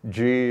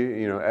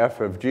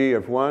f of g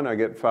of 1, I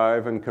get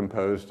 5, and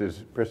composed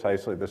is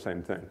precisely the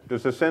same thing.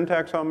 Does the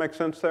syntax all make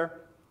sense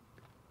there?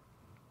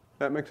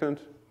 That make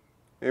sense?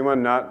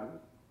 Anyone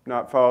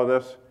not follow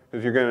this?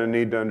 Because you're going to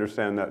need to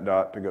understand that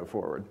dot to go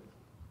forward.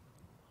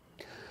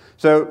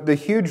 So the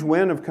huge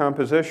win of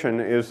composition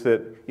is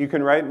that you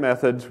can write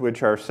methods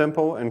which are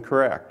simple and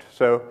correct.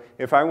 So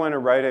if I want to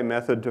write a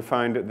method to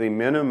find the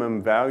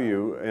minimum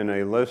value in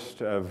a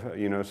list of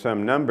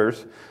some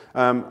numbers,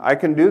 I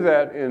can do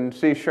that in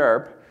C#.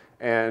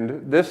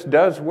 And this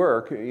does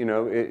work.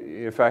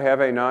 If I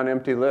have a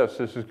non-empty list,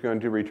 this is going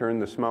to return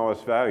the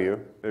smallest value.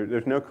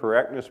 There's no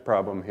correctness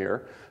problem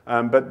here.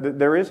 But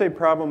there is a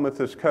problem with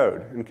this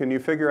code. And can you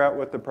figure out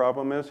what the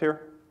problem is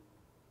here?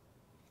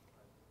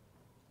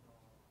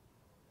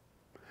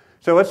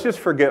 So let's just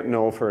forget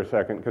null for a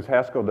second, because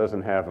Haskell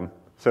doesn't have them.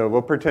 So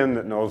we'll pretend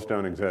that nulls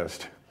don't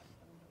exist.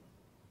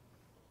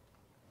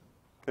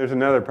 There's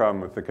another problem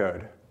with the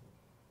code.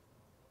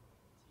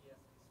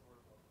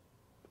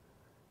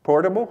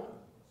 Portable?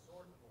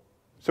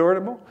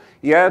 Sortable?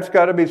 Yeah, it's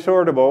got to be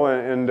sortable,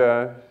 and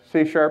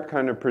C#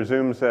 kind of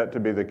presumes that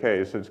to be the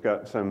case. It's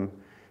got some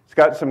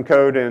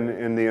code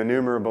in the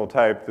enumerable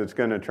type that's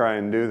going to try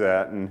and do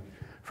that, and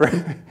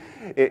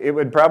it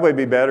would probably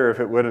be better if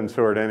it wouldn't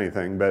sort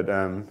anything, but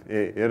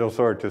it'll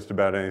sort just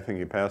about anything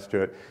you pass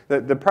to it.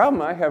 The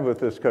problem I have with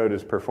this code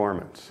is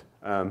performance.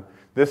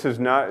 This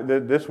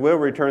will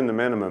return the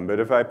minimum, but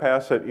if I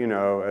pass it,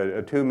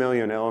 a 2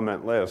 million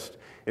element list,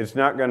 it's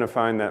not going to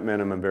find that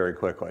minimum very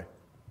quickly.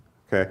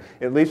 Okay,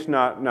 at least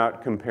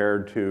not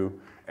compared to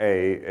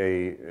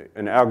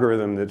an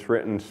algorithm that's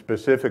written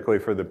specifically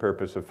for the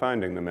purpose of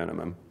finding the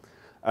minimum.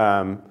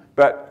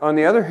 But on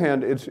the other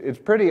hand, it's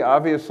pretty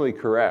obviously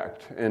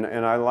correct, and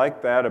I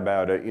like that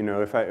about it.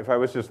 If I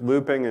was just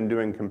looping and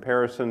doing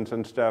comparisons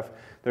and stuff,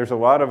 there's a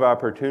lot of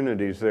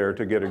opportunities there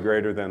to get a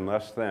greater than,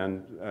 less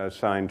than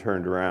sign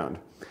turned around.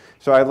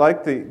 So I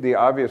like the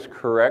obvious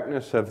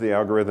correctness of the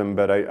algorithm,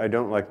 but I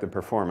don't like the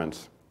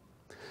performance.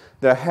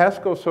 The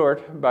Haskell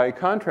sort, by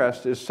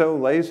contrast, is so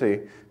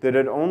lazy that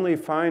it only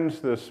finds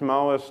the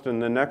smallest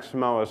and the next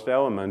smallest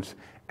elements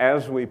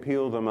as we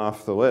peel them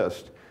off the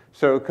list.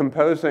 So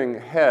composing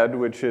head,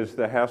 which is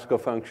the Haskell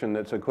function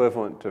that's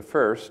equivalent to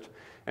first,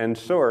 and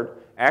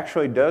sort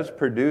actually does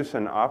produce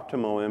an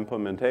optimal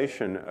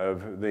implementation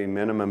of the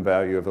minimum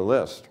value of a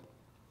list.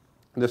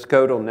 This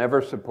code will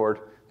never sort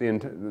the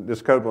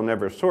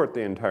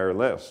entire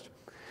list.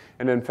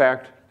 And in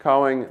fact,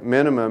 calling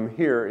minimum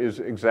here is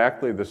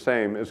exactly the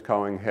same as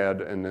calling head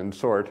and then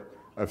sort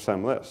of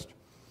some list.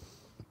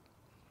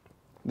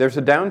 There's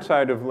a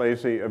downside of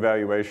lazy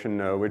evaluation,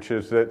 though, which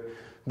is that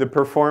the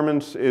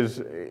performance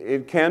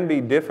it can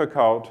be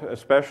difficult,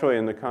 especially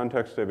in the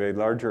context of a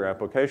larger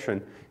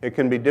application. It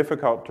can be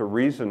difficult to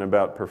reason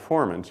about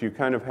performance. You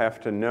kind of have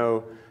to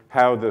know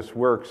how this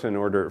works in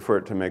order for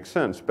it to make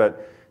sense.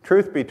 But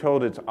truth be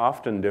told, it's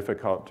often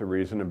difficult to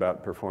reason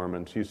about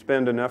performance. You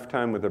spend enough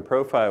time with a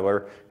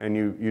profiler and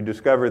you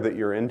discover that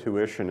your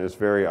intuition is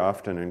very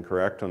often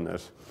incorrect on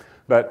this.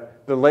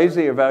 But the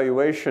lazy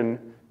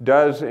evaluation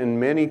does, in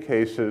many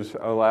cases,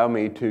 allow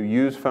me to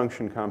use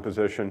function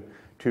composition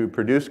to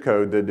produce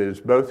code that is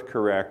both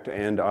correct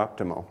and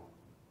optimal.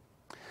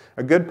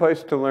 A good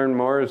place to learn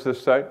more is this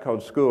site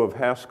called School of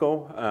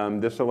Haskell.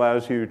 This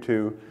allows you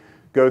to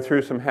go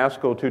through some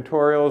Haskell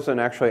tutorials and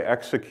actually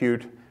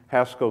execute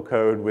Haskell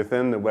code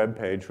within the web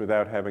page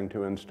without having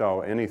to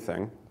install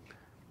anything.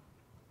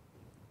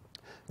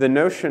 The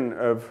notion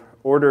of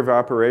order of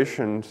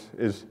operations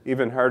is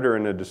even harder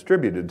in a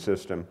distributed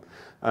system.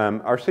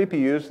 Our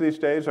CPUs these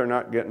days are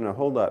not getting a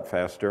whole lot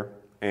faster,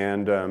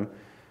 and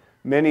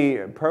many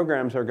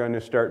programs are going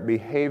to start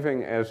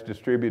behaving as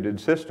distributed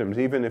systems,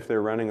 even if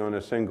they're running on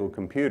a single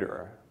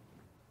computer.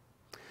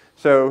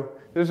 So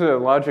this is a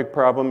logic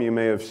problem you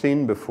may have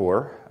seen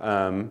before.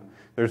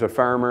 There's a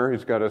farmer,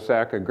 he's got a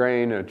sack of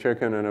grain, a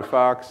chicken, and a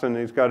fox, and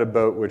he's got a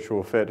boat which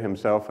will fit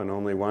himself and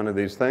only one of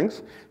these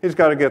things. He's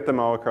got to get them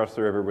all across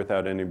the river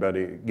without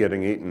anybody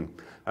getting eaten.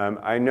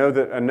 I know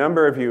that a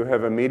number of you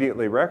have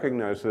immediately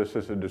recognized this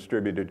as a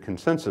distributed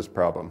consensus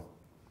problem.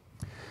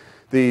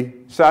 The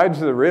sides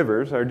of the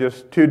rivers are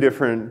just two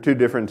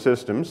different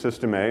systems,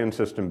 System A and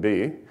System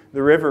B.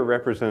 The river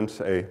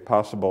represents a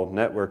possible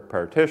network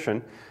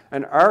partition,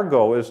 and our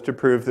goal is to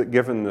prove that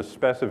given the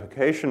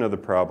specification of the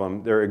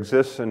problem, there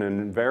exists an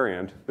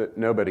invariant that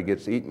nobody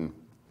gets eaten.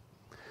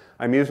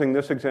 I'm using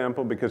this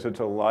example because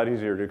it's a lot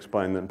easier to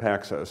explain than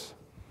Paxos.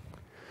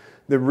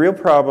 The real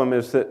problem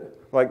is that,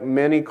 like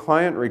many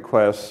client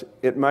requests,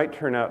 it might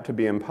turn out to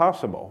be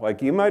impossible.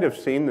 Like, you might have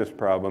seen this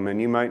problem and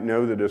you might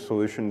know that a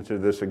solution to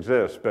this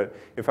exists, but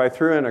if I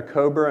threw in a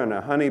cobra and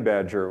a honey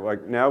badger,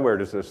 like, now where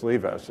does this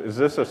leave us? Is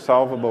this a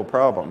solvable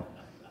problem?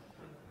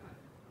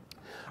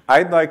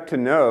 I'd like to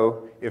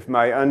know if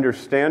my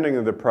understanding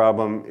of the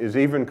problem is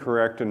even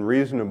correct and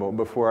reasonable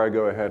before I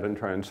go ahead and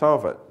try and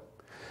solve it.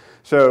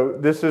 So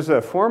this is a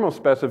formal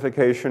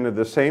specification of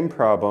the same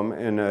problem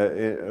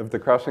of the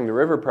crossing the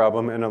river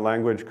problem in a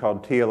language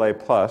called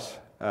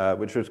TLA+,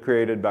 which was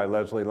created by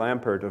Leslie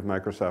Lampert of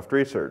Microsoft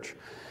Research.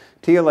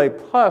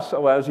 TLA+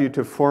 allows you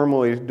to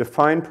formally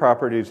define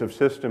properties of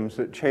systems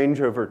that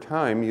change over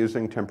time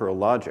using temporal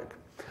logic.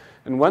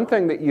 And one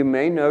thing that you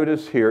may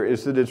notice here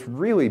is that it's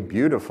really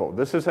beautiful.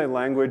 This is a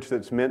language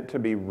that's meant to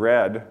be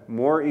read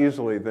more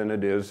easily than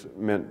it is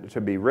meant to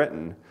be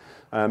written.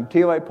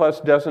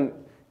 TLA+ doesn't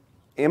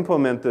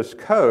implement this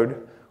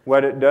code.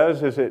 What it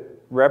does is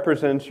it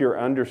represents your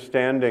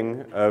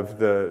understanding of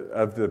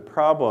the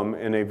problem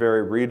in a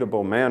very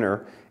readable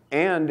manner,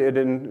 and it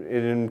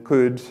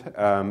includes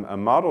a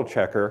model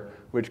checker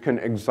which can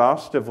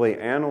exhaustively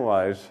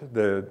analyze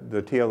the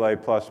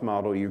TLA+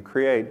 model you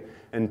create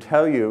and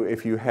tell you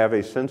if you have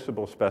a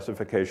sensible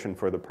specification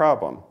for the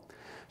problem.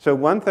 So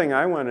one thing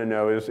I want to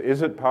know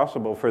is it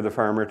possible for the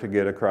farmer to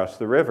get across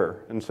the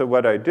river? And so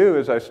what I do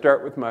is I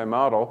start with my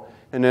model,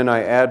 and then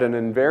I add an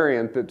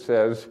invariant that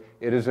says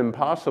it is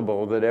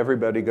impossible that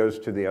everybody goes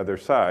to the other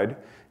side.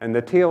 And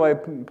the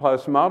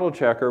TLA+ model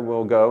checker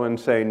will go and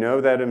say, no,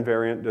 that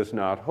invariant does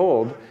not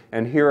hold,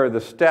 and here are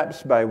the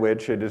steps by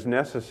which it is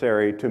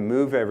necessary to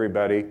move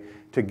everybody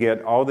to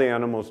get all the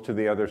animals to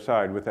the other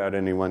side without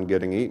anyone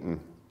getting eaten.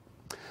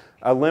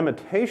 A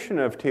limitation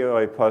of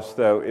TLA+,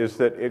 though, is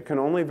that it can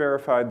only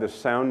verify the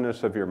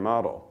soundness of your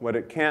model. What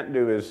it can't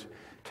do is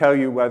tell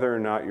you whether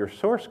or not your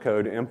source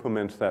code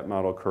implements that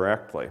model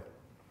correctly.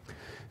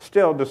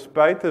 Still,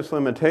 despite this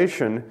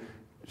limitation,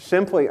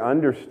 simply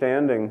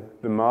understanding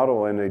the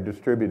model in a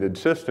distributed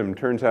system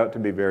turns out to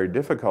be very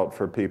difficult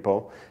for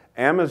people.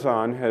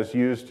 Amazon has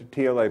used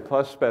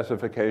TLA+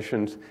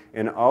 specifications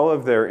in all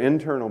of their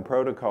internal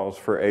protocols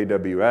for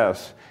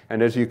AWS,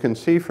 and as you can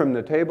see from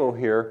the table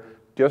here,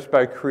 just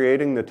by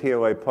creating the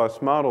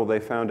TLA+ model, they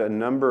found a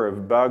number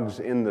of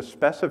bugs in the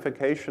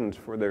specifications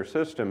for their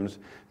systems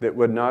that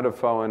would not have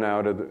fallen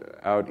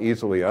out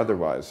easily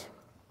otherwise.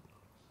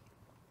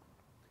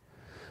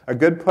 A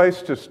good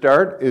place to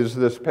start is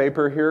this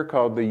paper here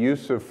called The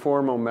Use of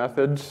Formal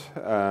Methods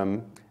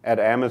at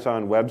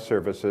Amazon Web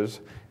Services,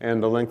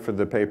 and the link for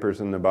the paper is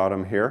in the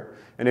bottom here.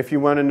 And if you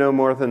want to know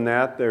more than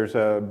that, there's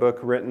a book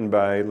written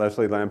by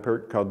Leslie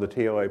Lampert called the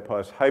TLA+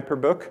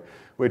 Hyperbook,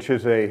 which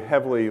is a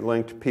heavily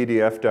linked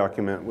PDF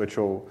document which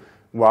will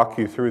walk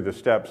you through the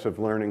steps of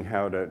learning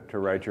how to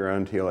write your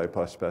own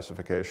TLA+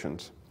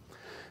 specifications.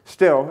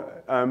 Still,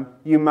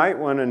 you might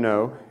want to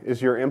know,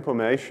 is your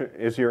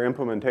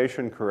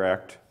implementation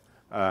correct,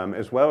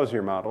 as well as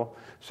your model?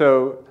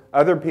 So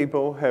other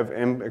people have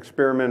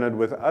experimented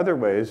with other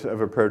ways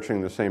of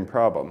approaching the same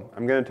problem.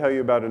 I'm going to tell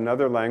you about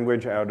another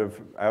language out of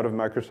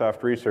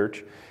Microsoft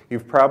Research.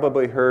 You've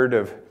probably heard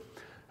of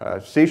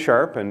C#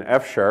 and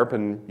F#,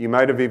 and you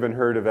might have even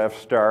heard of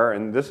F*,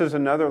 and this is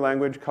another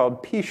language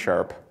called P#.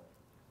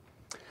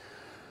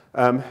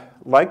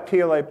 Like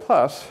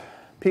TLA+,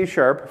 P#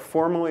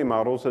 formally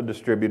models a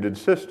distributed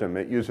system.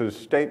 It uses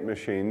state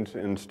machines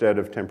instead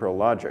of temporal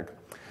logic.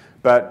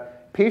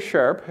 But P#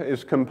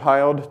 is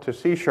compiled to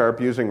C#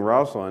 using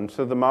Roslyn,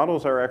 so the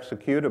models are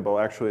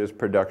executable actually as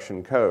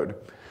production code.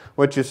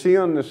 What you see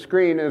on the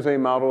screen is a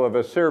model of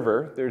a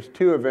server. There's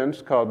two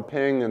events called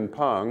ping and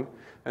pong.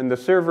 And the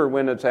server,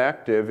 when it's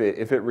active,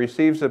 if it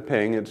receives a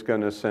ping, it's going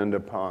to send a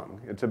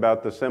pong. It's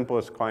about the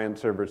simplest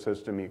client-server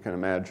system you can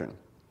imagine.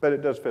 But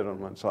it does fit on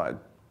one slide.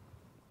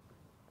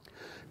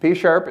 P#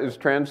 is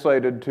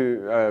translated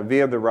to,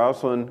 via the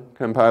Roslyn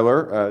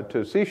compiler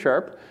to C#,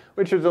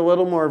 which is a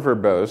little more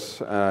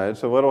verbose.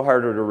 It's a little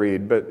harder to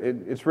read, but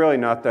it's really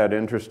not that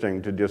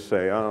interesting to just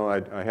say, oh,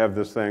 I have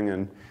this thing,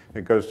 and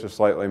it goes to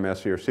slightly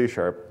messier C#.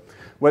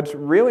 What's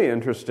really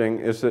interesting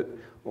is that,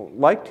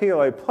 like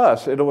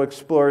TLA+, it'll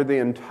explore the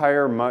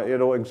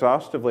it'll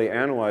exhaustively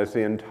analyze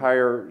the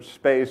entire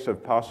space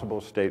of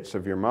possible states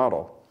of your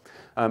model.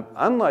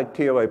 Unlike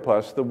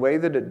TLA+, the way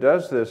that it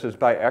does this is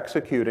by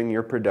executing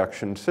your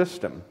production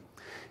system.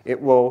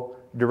 It will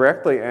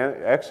directly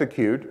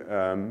execute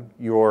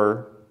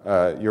your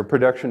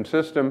production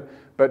system,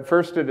 but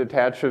first it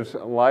attaches a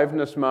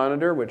liveness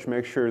monitor, which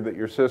makes sure that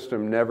your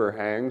system never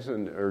hangs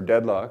or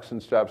deadlocks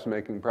and stops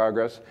making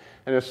progress,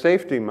 and a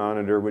safety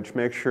monitor, which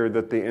makes sure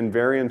that the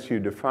invariants you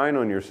define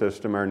on your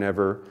system are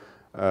never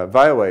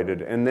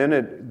violated. And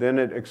then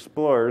it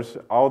explores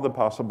all the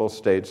possible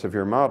states of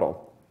your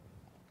model.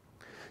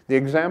 The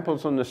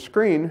examples on the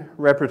screen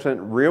represent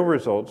real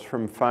results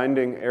from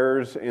finding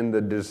errors in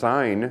the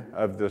design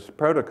of these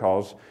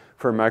protocols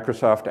for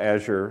Microsoft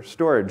Azure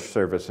storage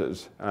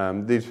services.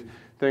 These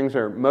things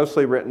are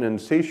mostly written in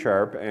C#,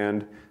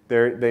 and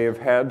they have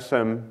had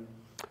some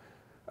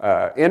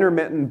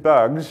intermittent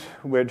bugs,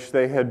 which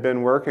they had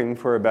been working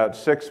for about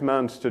 6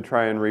 months to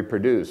try and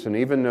reproduce. And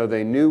even though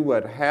they knew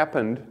what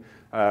happened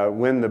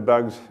when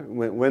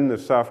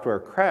the software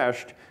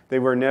crashed, they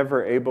were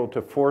never able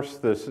to force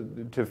this,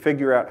 to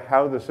figure out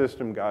how the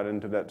system got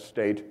into that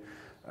state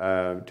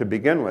to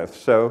begin with.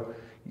 So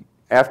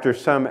after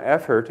some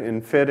effort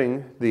in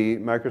fitting the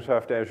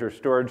Microsoft Azure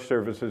Storage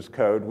Services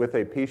code with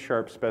a P#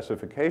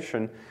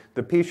 specification,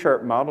 the P#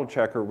 model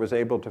checker was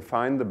able to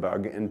find the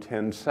bug in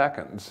 10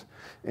 seconds.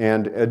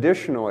 And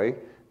additionally,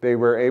 they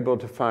were able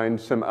to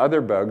find some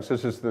other bugs.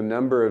 This is the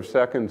number of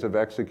seconds of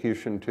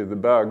execution to the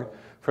bug.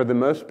 For the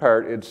most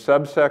part, it's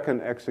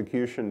sub-second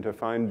execution to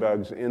find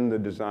bugs in the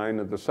design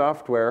of the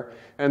software,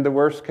 and the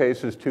worst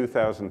case is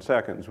 2,000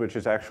 seconds, which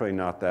is actually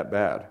not that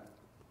bad.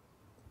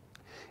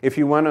 If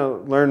you want to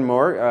learn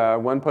more,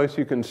 one place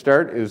you can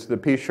start is the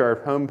P#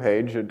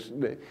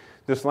 homepage.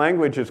 This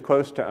language is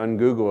close to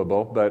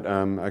ungoogleable, but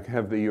I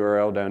have the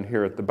URL down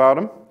here at the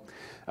bottom.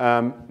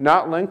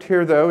 Not linked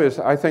here, though, is,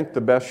 I think,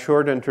 the best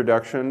short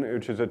introduction,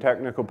 which is a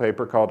technical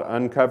paper called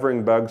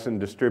Uncovering Bugs in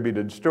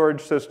Distributed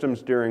Storage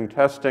Systems During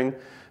Testing,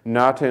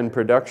 Not in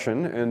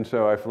Production, and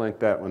so I've linked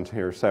that one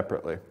here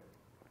separately.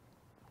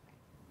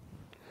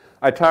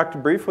 I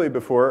talked briefly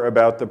before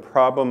about the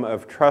problem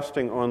of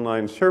trusting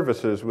online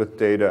services with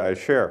data I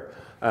share.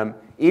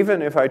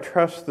 Even if I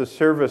trust the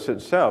service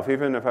itself,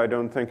 even if I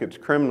don't think it's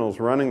criminals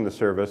running the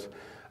service,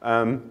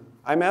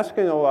 I'm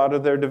asking a lot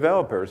of their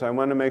developers. I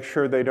want to make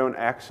sure they don't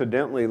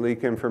accidentally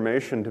leak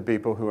information to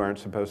people who aren't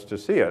supposed to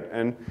see it.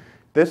 And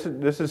this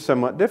is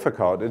somewhat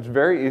difficult. It's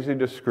very easy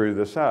to screw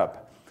this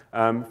up.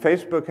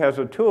 Facebook has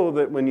a tool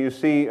that when you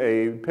see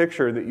a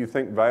picture that you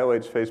think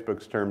violates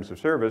Facebook's terms of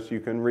service, you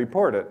can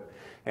report it.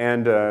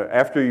 And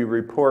after you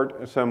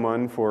report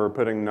someone for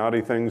putting naughty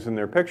things in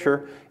their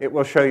picture, it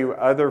will show you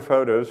other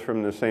photos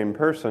from the same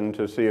person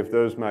to see if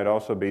those might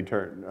also be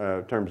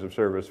terms of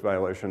service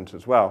violations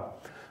as well.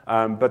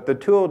 But the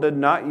tool did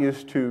not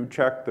use to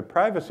check the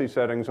privacy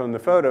settings on the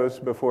photos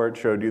before it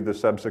showed you the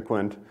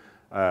subsequent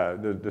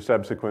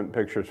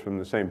pictures from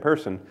the same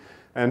person.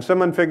 And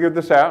someone figured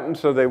this out, and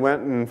so they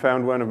went and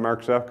found one of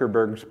Mark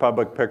Zuckerberg's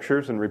public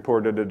pictures and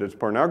reported it as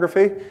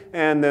pornography,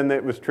 and then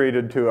it was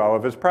treated to all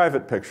of his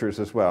private pictures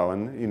as well.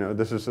 And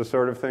this is the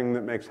sort of thing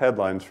that makes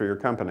headlines for your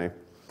company.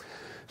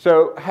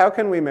 So how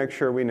can we make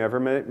sure we never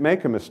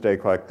make a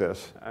mistake like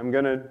this? I'm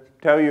going to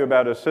tell you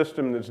about a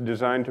system that's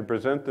designed to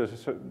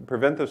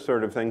prevent this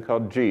sort of thing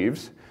called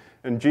Jeeves.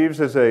 And Jeeves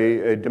is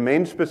a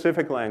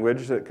domain-specific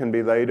language that can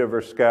be laid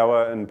over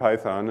Scala and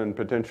Python and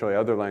potentially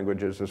other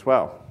languages as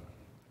well.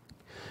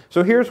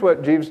 So here's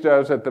what Jeeves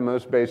does at the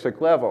most basic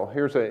level.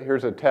 Here's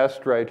a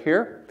test right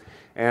here.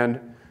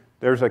 And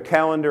there's a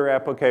calendar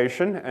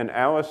application, and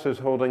Alice is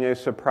holding a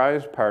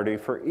surprise party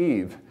for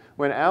Eve.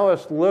 When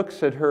Alice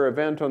looks at her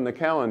event on the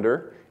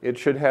calendar, it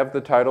should have the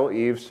title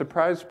Eve's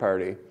Surprise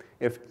Party.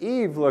 If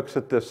Eve looks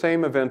at the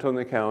same event on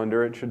the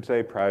calendar, it should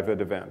say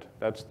private event.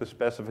 That's the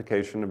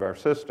specification of our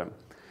system.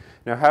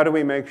 Now, how do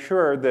we make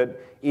sure that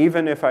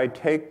even if I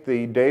take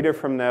the data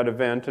from that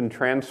event and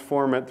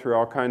transform it through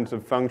all kinds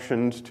of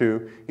functions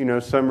to,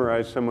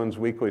 summarize someone's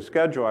weekly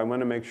schedule, I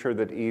want to make sure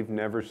that Eve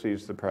never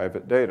sees the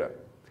private data.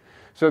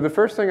 So the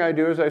first thing I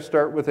do is I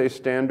start with a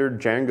standard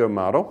Django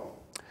model.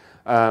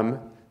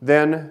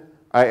 Then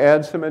I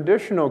add some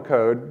additional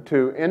code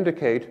to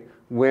indicate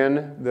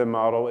when the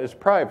model is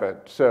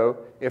private. So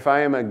if I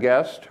am a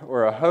guest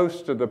or a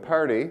host of the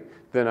party,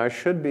 then I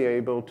should be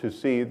able to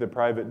see the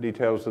private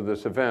details of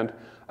this event.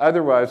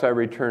 Otherwise, I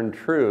return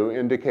true,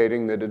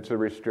 indicating that it's a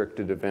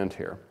restricted event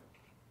here.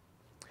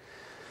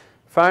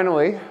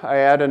 Finally, I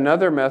add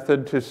another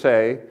method to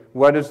say,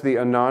 what is the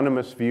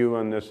anonymous view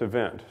on this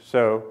event?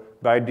 So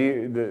by a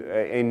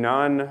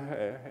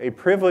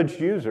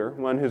privileged user,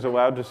 one who's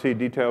allowed to see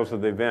details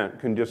of the event,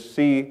 can just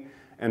see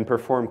and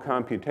perform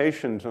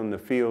computations on the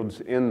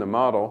fields in the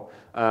model.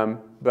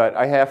 But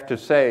I have to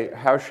say,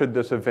 how should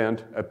this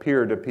event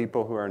appear to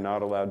people who are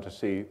not allowed to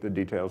see the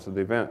details of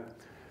the event?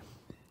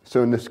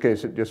 So in this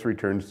case, it just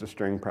returns the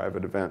string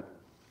private event.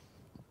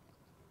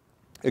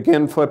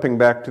 Again, flipping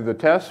back to the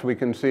test, we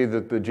can see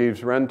that the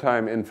Jeeves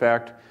runtime, in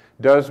fact,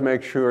 does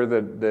make sure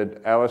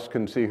that Alice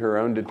can see her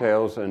own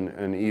details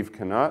and Eve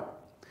cannot.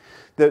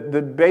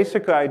 The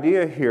basic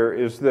idea here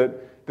is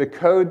that the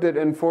code that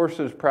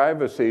enforces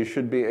privacy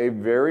should be a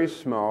very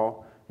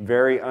small,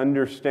 very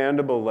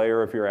understandable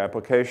layer of your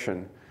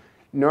application.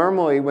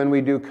 Normally, when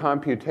we do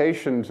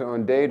computations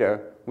on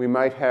data, we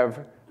might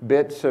have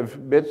bits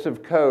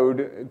of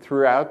code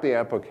throughout the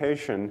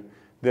application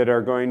that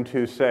are going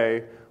to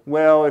say,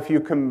 well, if you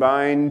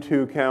combine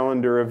two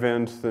calendar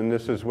events, then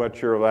this is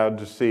what you're allowed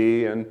to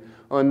see. And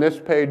on this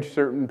page,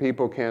 certain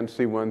people can't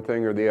see one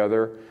thing or the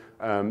other.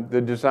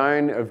 The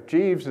design of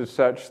Jeeves is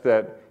such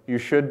that you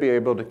should be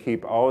able to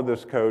keep all of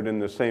this code in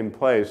the same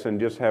place and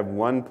just have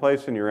one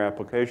place in your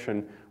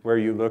application where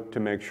you look to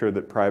make sure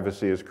that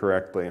privacy is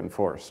correctly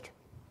enforced.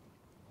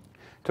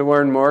 To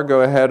learn more,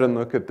 go ahead and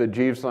look at the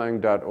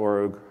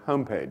jeeveslang.org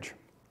homepage.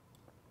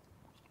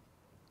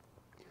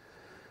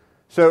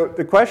 So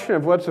the question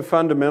of what's a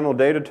fundamental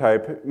data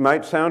type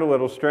might sound a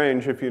little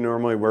strange if you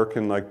normally work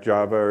in like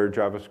Java or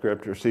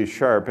JavaScript or C#,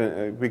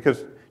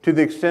 because to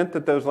the extent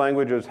that those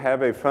languages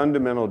have a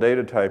fundamental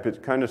data type,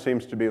 it kind of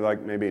seems to be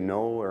like maybe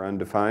null or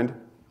undefined.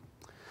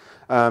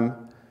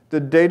 The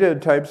data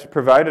types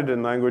provided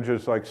in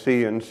languages like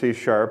C and C#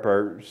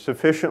 are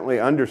sufficiently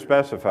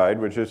underspecified,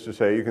 which is to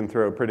say you can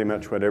throw pretty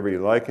much whatever you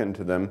like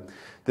into them,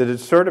 that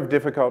it's sort of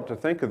difficult to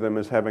think of them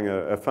as having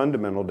a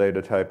fundamental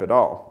data type at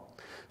all.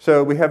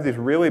 So we have these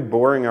really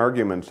boring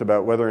arguments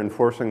about whether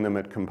enforcing them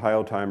at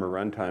compile time or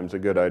runtime is a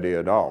good idea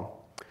at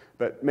all.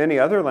 But many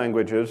other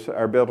languages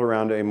are built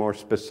around a more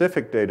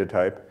specific data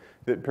type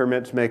that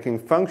permits making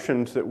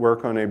functions that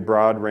work on a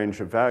broad range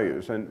of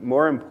values. And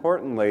more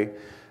importantly,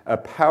 a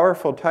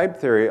powerful type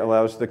theory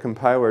allows the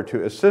compiler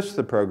to assist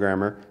the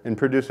programmer in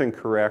producing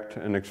correct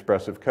and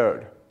expressive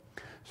code.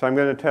 So I'm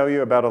going to tell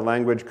you about a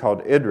language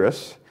called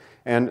Idris.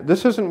 And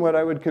this isn't what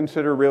I would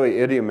consider really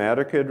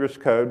idiomatic Idris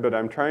code, but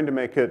I'm trying to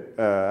make it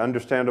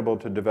understandable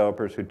to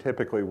developers who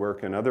typically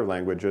work in other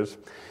languages.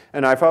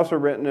 And I've also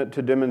written it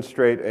to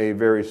demonstrate a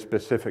very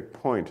specific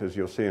point, as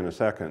you'll see in a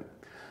second.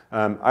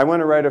 I want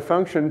to write a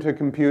function to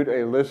compute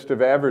a list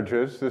of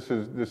averages.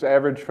 This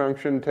average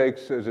function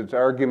takes as its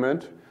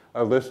argument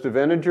a list of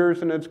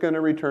integers, and it's going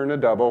to return a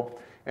double.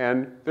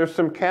 And there's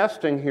some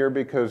casting here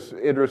because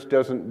Idris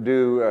doesn't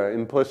do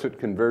implicit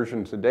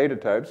conversions of data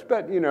types,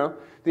 but you know,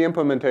 the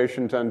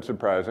implementation's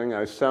unsurprising.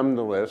 I sum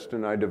the list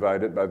and I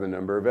divide it by the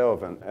number of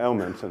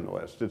elements in the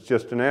list. It's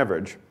just an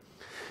average.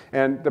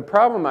 And the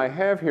problem I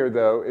have here,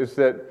 though, is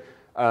that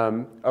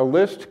a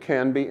list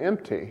can be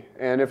empty.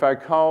 And if I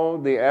call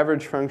the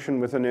average function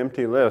with an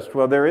empty list,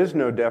 well, there is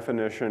no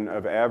definition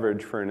of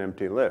average for an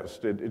empty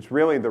list. It's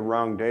really the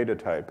wrong data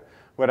type.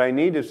 What I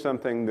need is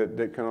something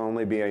that can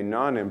only be a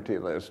non-empty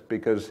list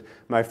because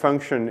my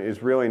function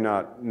is really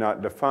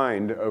not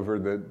defined over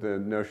the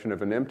notion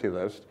of an empty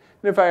list.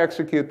 And if I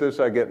execute this,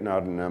 I get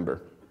not a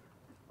number.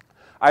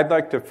 I'd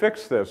like to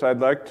fix this. I'd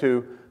like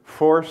to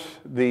force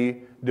the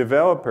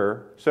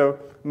developer. So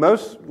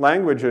most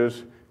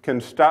languages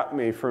can stop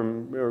me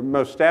from, or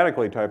most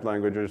statically typed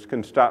languages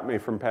can stop me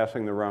from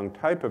passing the wrong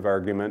type of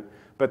argument,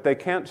 but they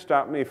can't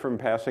stop me from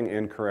passing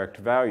incorrect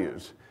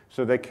values.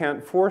 So they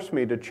can't force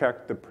me to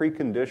check the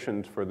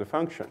preconditions for the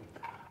function.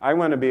 I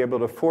want to be able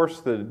to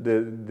force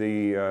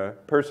the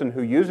person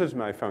who uses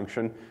my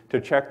function to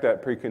check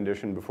that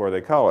precondition before they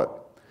call it.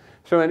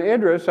 So in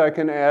Idris, I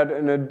can add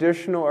an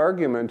additional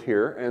argument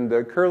here, and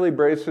the curly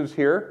braces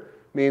here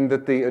mean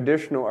that the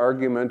additional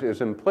argument is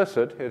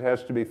implicit. It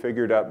has to be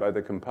figured out by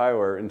the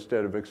compiler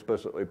instead of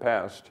explicitly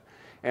passed.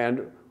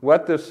 And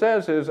what this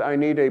says is I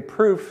need a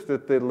proof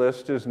that the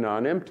list is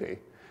non-empty.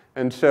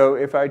 And so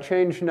if I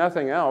change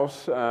nothing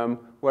else,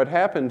 what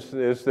happens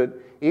is that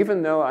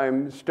even though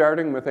I'm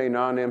starting with a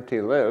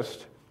non-empty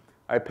list,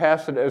 I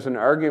pass it as an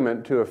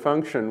argument to a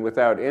function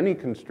without any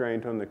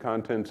constraint on the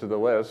contents of the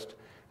list.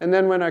 And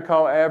then when I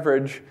call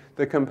average,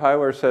 the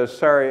compiler says,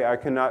 sorry, I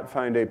cannot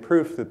find a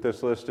proof that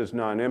this list is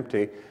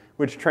non-empty,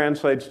 which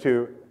translates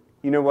to,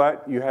 you know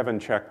what, you haven't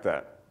checked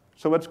that.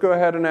 So let's go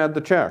ahead and add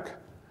the check.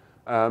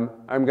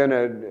 I'm going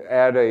to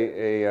add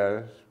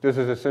this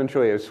is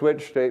essentially a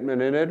switch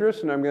statement in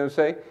Idris, and I'm going to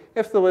say,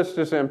 if the list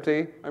is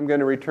empty, I'm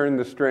going to return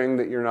the string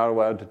that you're not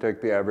allowed to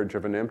take the average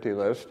of an empty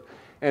list.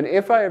 And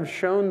if I have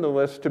shown the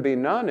list to be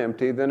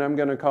non-empty, then I'm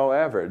going to call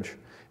average.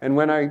 And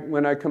when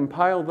I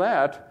compile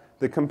that,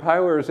 the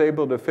compiler is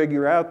able to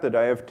figure out that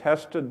I have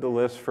tested the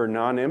list for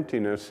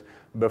non-emptiness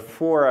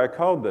before I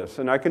called this.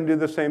 And I can do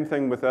the same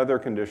thing with other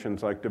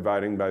conditions like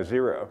dividing by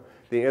 0.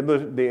 The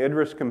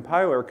Idris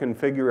compiler can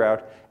figure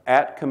out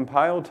at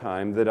compile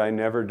time that I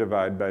never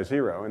divide by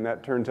 0. And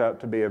that turns out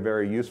to be a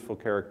very useful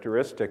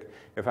characteristic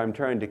if I'm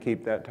trying to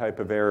keep that type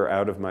of error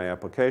out of my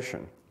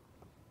application.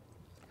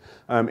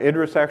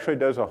 Idris actually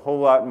does a whole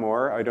lot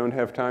more. I don't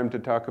have time to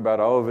talk about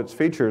all of its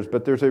features,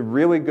 but there's a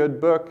really good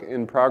book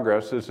in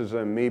progress. This is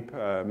a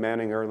MEEP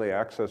Manning Early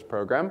Access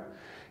program.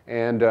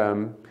 And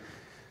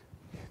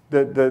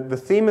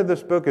the theme of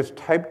this book is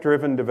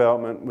type-driven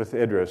development with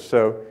Idris.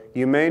 So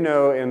you may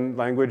know in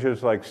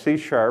languages like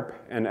C#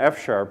 and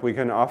F#, we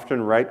can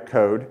often write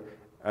code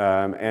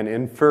and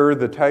infer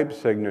the type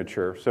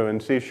signature. So in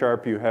C#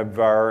 you have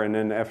var, and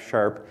in F#,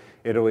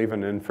 it'll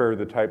even infer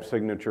the type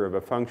signature of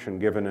a function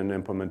given an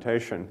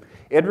implementation.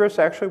 Idris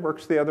actually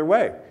works the other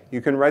way.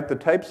 You can write the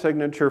type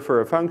signature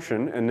for a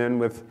function, and then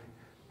with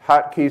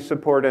hotkey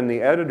support in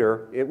the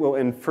editor, it will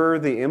infer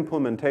the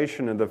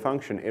implementation of the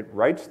function. It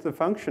writes the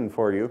function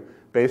for you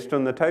based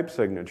on the type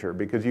signature,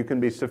 because you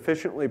can be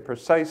sufficiently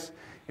precise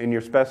in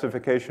your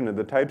specification of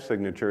the type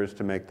signatures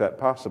to make that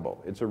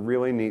possible. It's a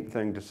really neat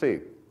thing to see.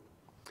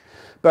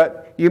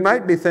 But you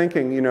might be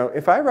thinking, you know,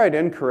 if I write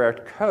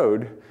incorrect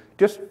code,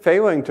 just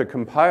failing to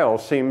compile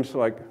seems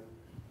like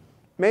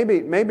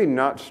maybe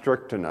not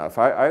strict enough.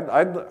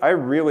 I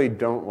really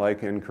don't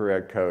like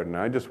incorrect code, and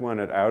I just want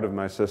it out of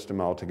my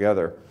system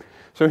altogether.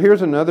 So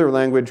here's another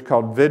language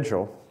called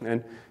Vigil.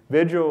 And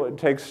Vigil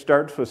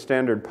starts with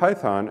standard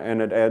Python,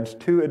 and it adds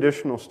 2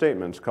 additional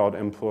statements called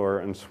implore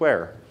and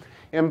swear.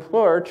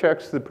 Implore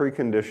checks the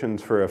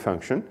preconditions for a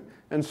function,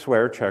 and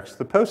swear checks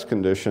the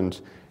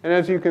postconditions. And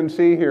as you can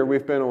see here,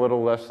 we've been a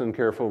little less than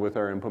careful with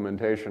our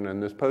implementation,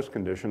 and this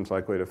postcondition is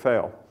likely to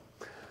fail.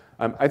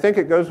 I think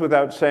it goes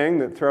without saying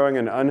that throwing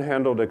an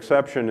unhandled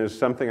exception is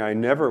something I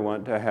never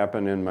want to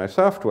happen in my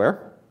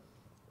software.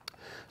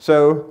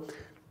 So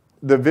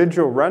the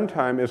Vigil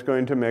runtime is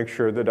going to make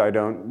sure that I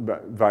don't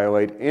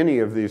violate any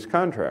of these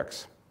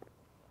contracts.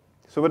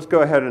 So let's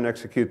go ahead and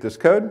execute this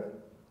code.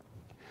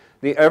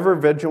 The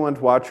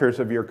ever-vigilant watchers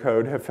of your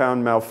code have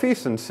found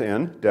malfeasance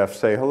in, def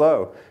say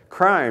hello,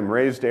 crime,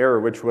 raised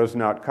error which was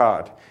not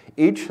caught.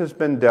 Each has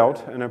been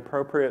dealt an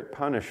appropriate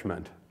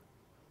punishment.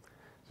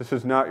 This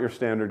is not your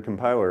standard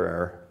compiler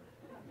error.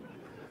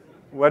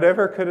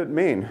 Whatever could it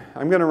mean?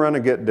 I'm going to run a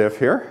git diff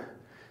here.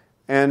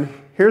 And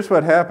here's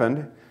what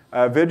happened.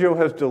 Vigil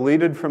has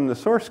deleted from the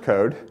source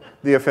code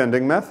the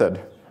offending method.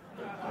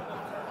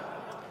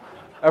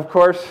 Of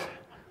course,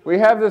 we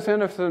have this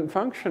innocent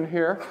function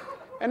here,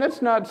 and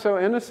it's not so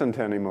innocent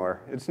anymore.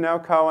 It's now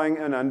calling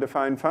an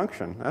undefined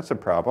function. That's a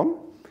problem.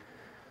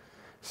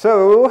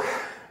 So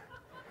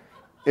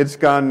it's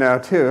gone now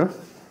too.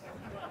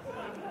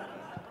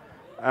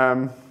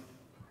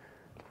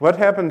 What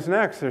happens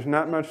next? There's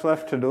not much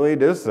left to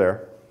delete, is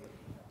there?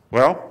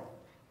 Well,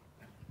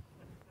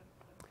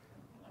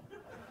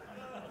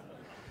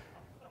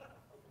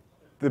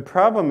 the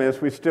problem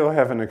is we still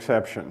have an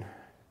exception.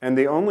 And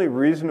the only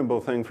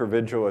reasonable thing for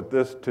Vigil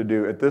to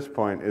do at this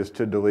point is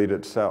to delete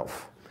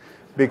itself.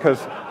 Because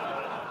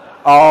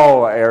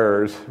all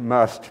errors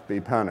must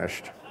be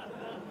punished.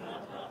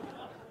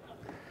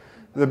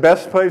 The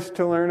best place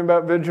to learn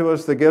about Vigil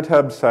is the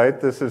GitHub site.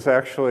 This is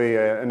actually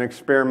an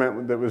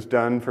experiment that was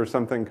done for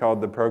something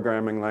called the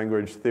Programming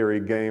Language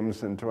Theory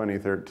Games in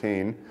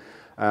 2013.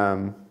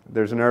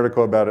 There's an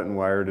article about it in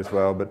Wired as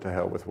well, but to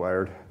hell with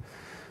Wired.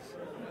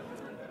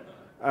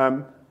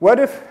 What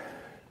if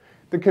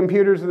the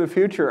computers of the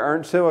future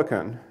aren't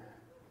silicon?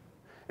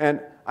 And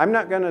I'm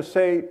not going to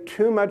say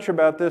too much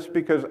about this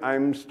because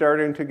I'm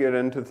starting to get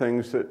into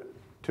things that,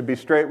 to be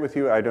straight with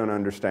you, I don't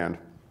understand.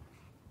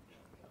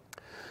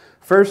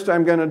 First,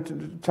 I'm going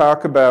to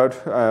talk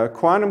about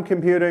quantum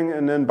computing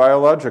and then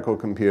biological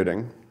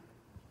computing.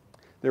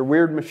 They're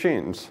weird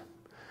machines.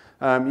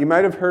 You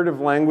might have heard of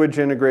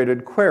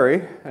language-integrated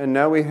query, and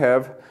now we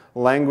have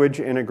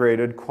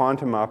language-integrated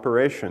quantum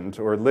operations,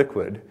 or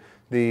LIQUID.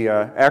 The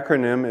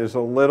acronym is a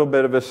little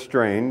bit of a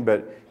strain,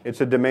 but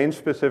it's a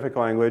domain-specific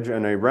language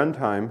and a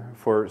runtime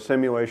for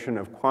simulation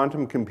of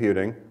quantum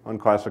computing on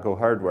classical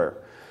hardware.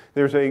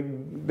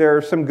 There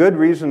are some good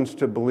reasons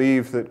to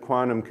believe that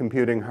quantum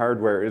computing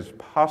hardware is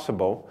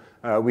possible.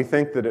 We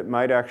think that it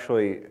might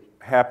actually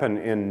happen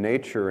in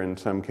nature in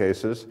some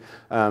cases,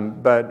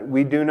 but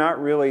we do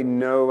not really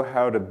know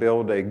how to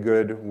build a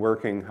good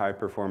working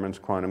high-performance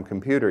quantum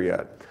computer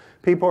yet.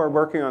 People are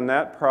working on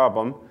that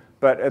problem,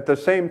 but at the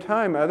same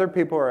time, other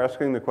people are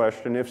asking the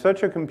question, if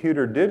such a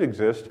computer did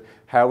exist,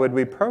 how would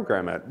we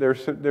program it?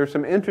 There's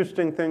some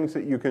interesting things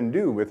that you can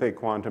do with a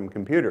quantum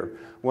computer.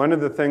 One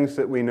of the things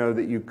that we know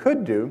that you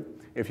could do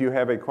if you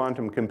have a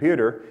quantum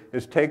computer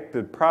is take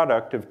the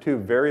product of 2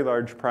 very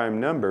large prime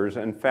numbers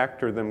and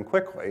factor them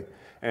quickly.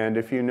 And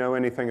if you know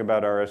anything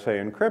about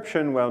RSA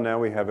encryption, well, now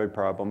we have a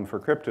problem for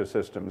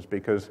cryptosystems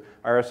because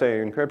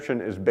RSA encryption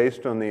is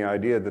based on the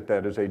idea that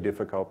that is a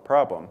difficult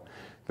problem.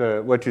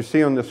 What you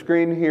see on the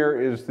screen here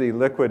is the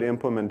LIQUID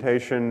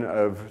implementation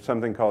of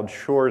something called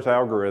Shor's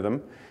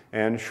algorithm.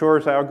 And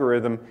Shor's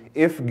algorithm,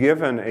 if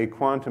given a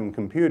quantum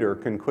computer,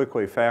 can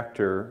quickly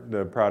factor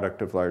the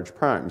product of large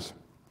primes.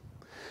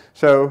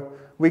 So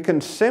we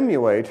can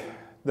simulate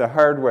the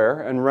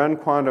hardware and run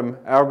quantum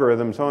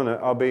algorithms on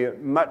it,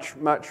 albeit much,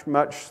 much,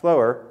 much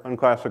slower on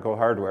classical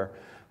hardware.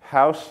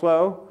 How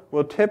slow?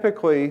 Well,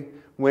 typically,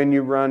 when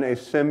you run a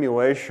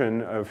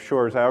simulation of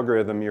Shor's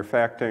algorithm, you're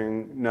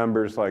factoring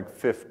numbers like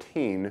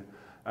 15,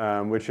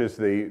 which is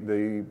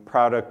the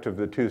product of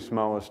the 2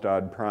 smallest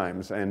odd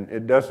primes, and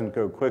it doesn't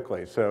go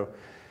quickly. So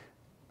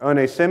on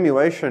a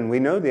simulation, we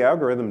know the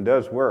algorithm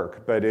does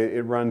work, but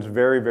it runs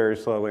very, very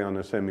slowly on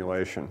the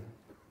simulation.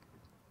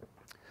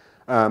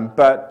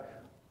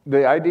 But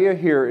the idea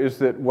here is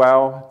that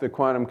while the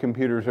quantum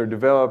computers are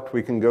developed,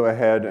 we can go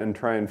ahead and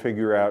try and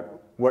figure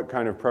out what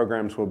kind of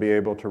programs we'll be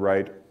able to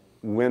write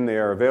when they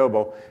are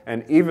available.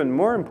 And even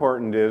more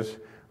important is,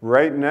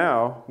 right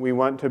now, we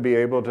want to be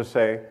able to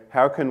say,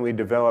 how can we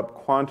develop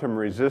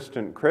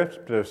quantum-resistant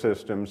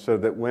cryptosystems so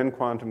that when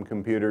quantum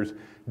computers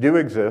do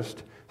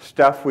exist,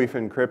 stuff we've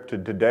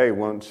encrypted today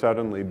won't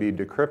suddenly be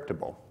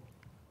decryptable.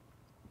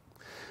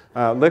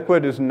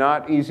 LIQUID is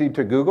not easy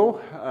to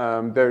Google.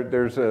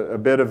 There's a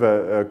bit of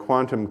a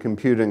quantum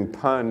computing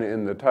pun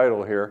in the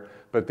title here,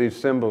 but these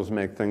symbols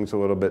make things a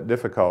little bit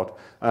difficult.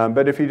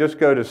 But if you just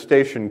go to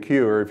Station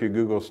Q, or if you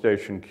Google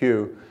Station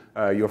Q,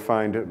 you'll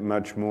find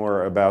much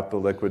more about the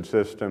liquid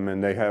system,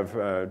 and they have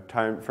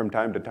from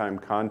time to time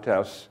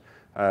contests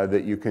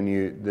that you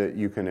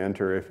can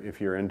enter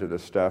if you're into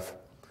this stuff.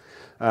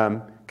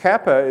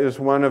 Kappa is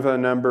one of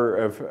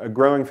a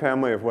growing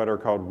family of what are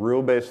called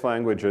rule-based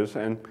languages,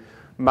 and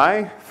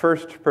my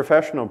first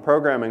professional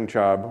programming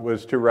job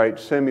was to write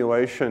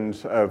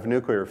simulations of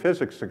nuclear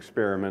physics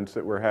experiments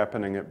that were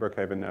happening at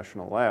Brookhaven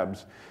National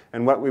Labs.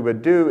 And what we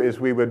would do is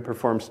we would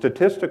perform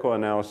statistical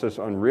analysis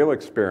on real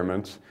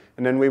experiments,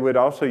 and then we would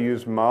also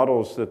use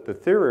models that the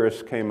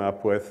theorists came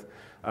up with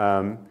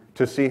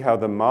to see how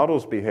the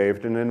models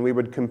behaved, and then we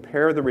would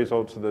compare the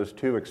results of those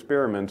two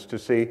experiments to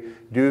see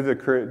do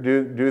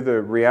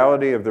the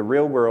reality of the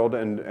real world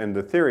and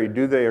the theory,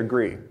 do they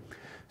agree?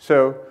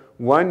 So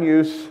one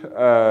use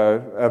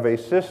of a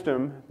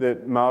system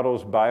that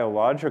models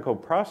biological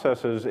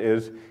processes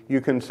is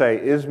you can say,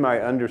 is my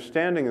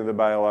understanding of the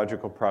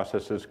biological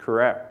processes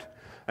correct?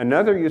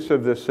 Another use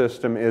of this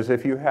system is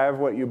if you have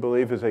what you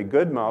believe is a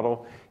good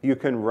model, you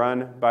can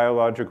run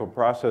biological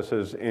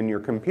processes in your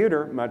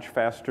computer much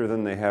faster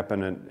than they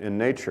happen in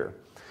nature.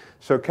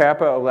 So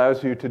Kappa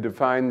allows you to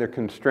define the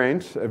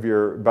constraints of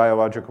your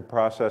biological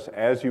process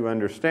as you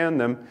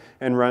understand them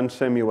and run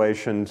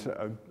simulations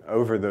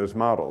over those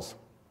models.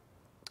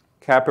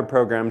 Kappa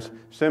programs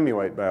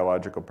simulate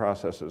biological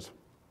processes.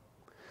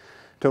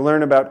 To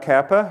learn about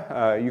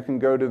Kappa, you can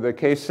go to the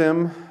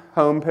KSIM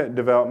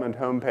development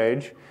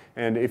homepage,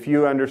 and if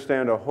you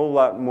understand a whole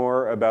lot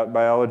more about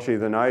biology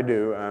than I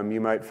do,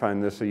 you might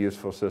find this a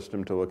useful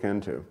system to look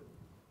into.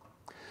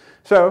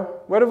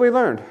 So, what have we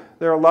learned?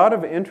 There are a lot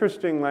of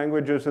interesting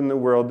languages in the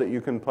world that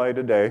you can play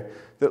today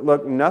that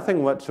look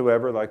nothing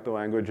whatsoever like the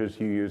languages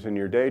you use in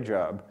your day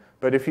job.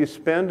 But if you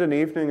spend an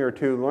evening or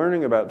two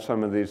learning about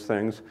some of these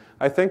things,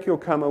 I think you'll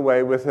come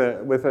away with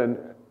an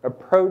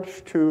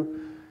approach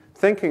to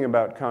thinking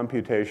about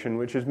computation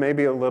which is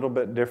maybe a little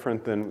bit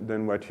different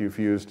than what you've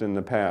used in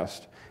the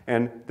past.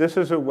 And this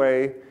is a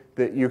way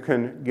that you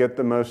can get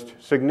the most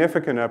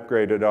significant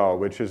upgrade at all,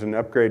 which is an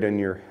upgrade in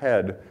your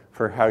head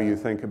for how you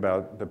think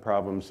about the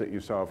problems that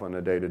you solve on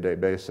a day-to-day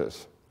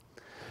basis.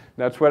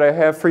 That's what I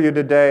have for you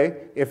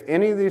today. If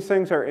any of these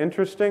things are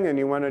interesting and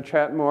you want to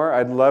chat more,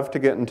 I'd love to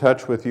get in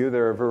touch with you.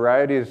 There are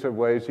varieties of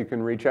ways you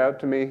can reach out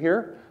to me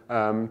here.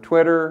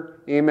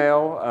 Twitter,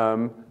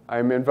 email.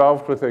 I'm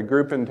involved with a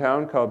group in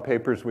town called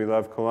Papers We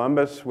Love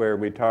Columbus, where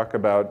we talk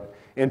about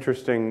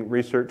interesting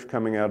research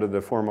coming out of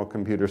the formal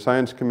computer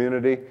science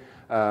community.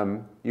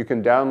 You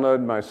can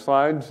download my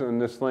slides on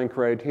this link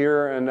right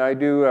here, and I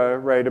do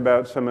write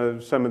about some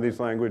of these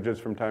languages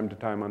from time to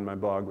time on my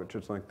blog, which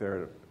is linked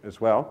there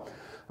as well.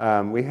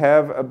 We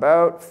have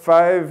about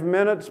 5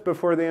 minutes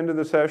before the end of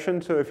the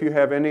session, so if you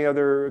have any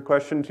other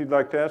questions you'd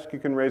like to ask, you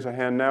can raise a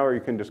hand now, or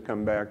you can just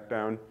come back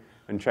down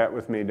and chat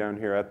with me down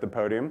here at the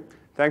podium.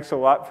 Thanks a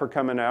lot for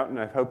coming out, and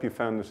I hope you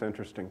found this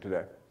interesting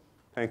today.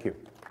 Thank you.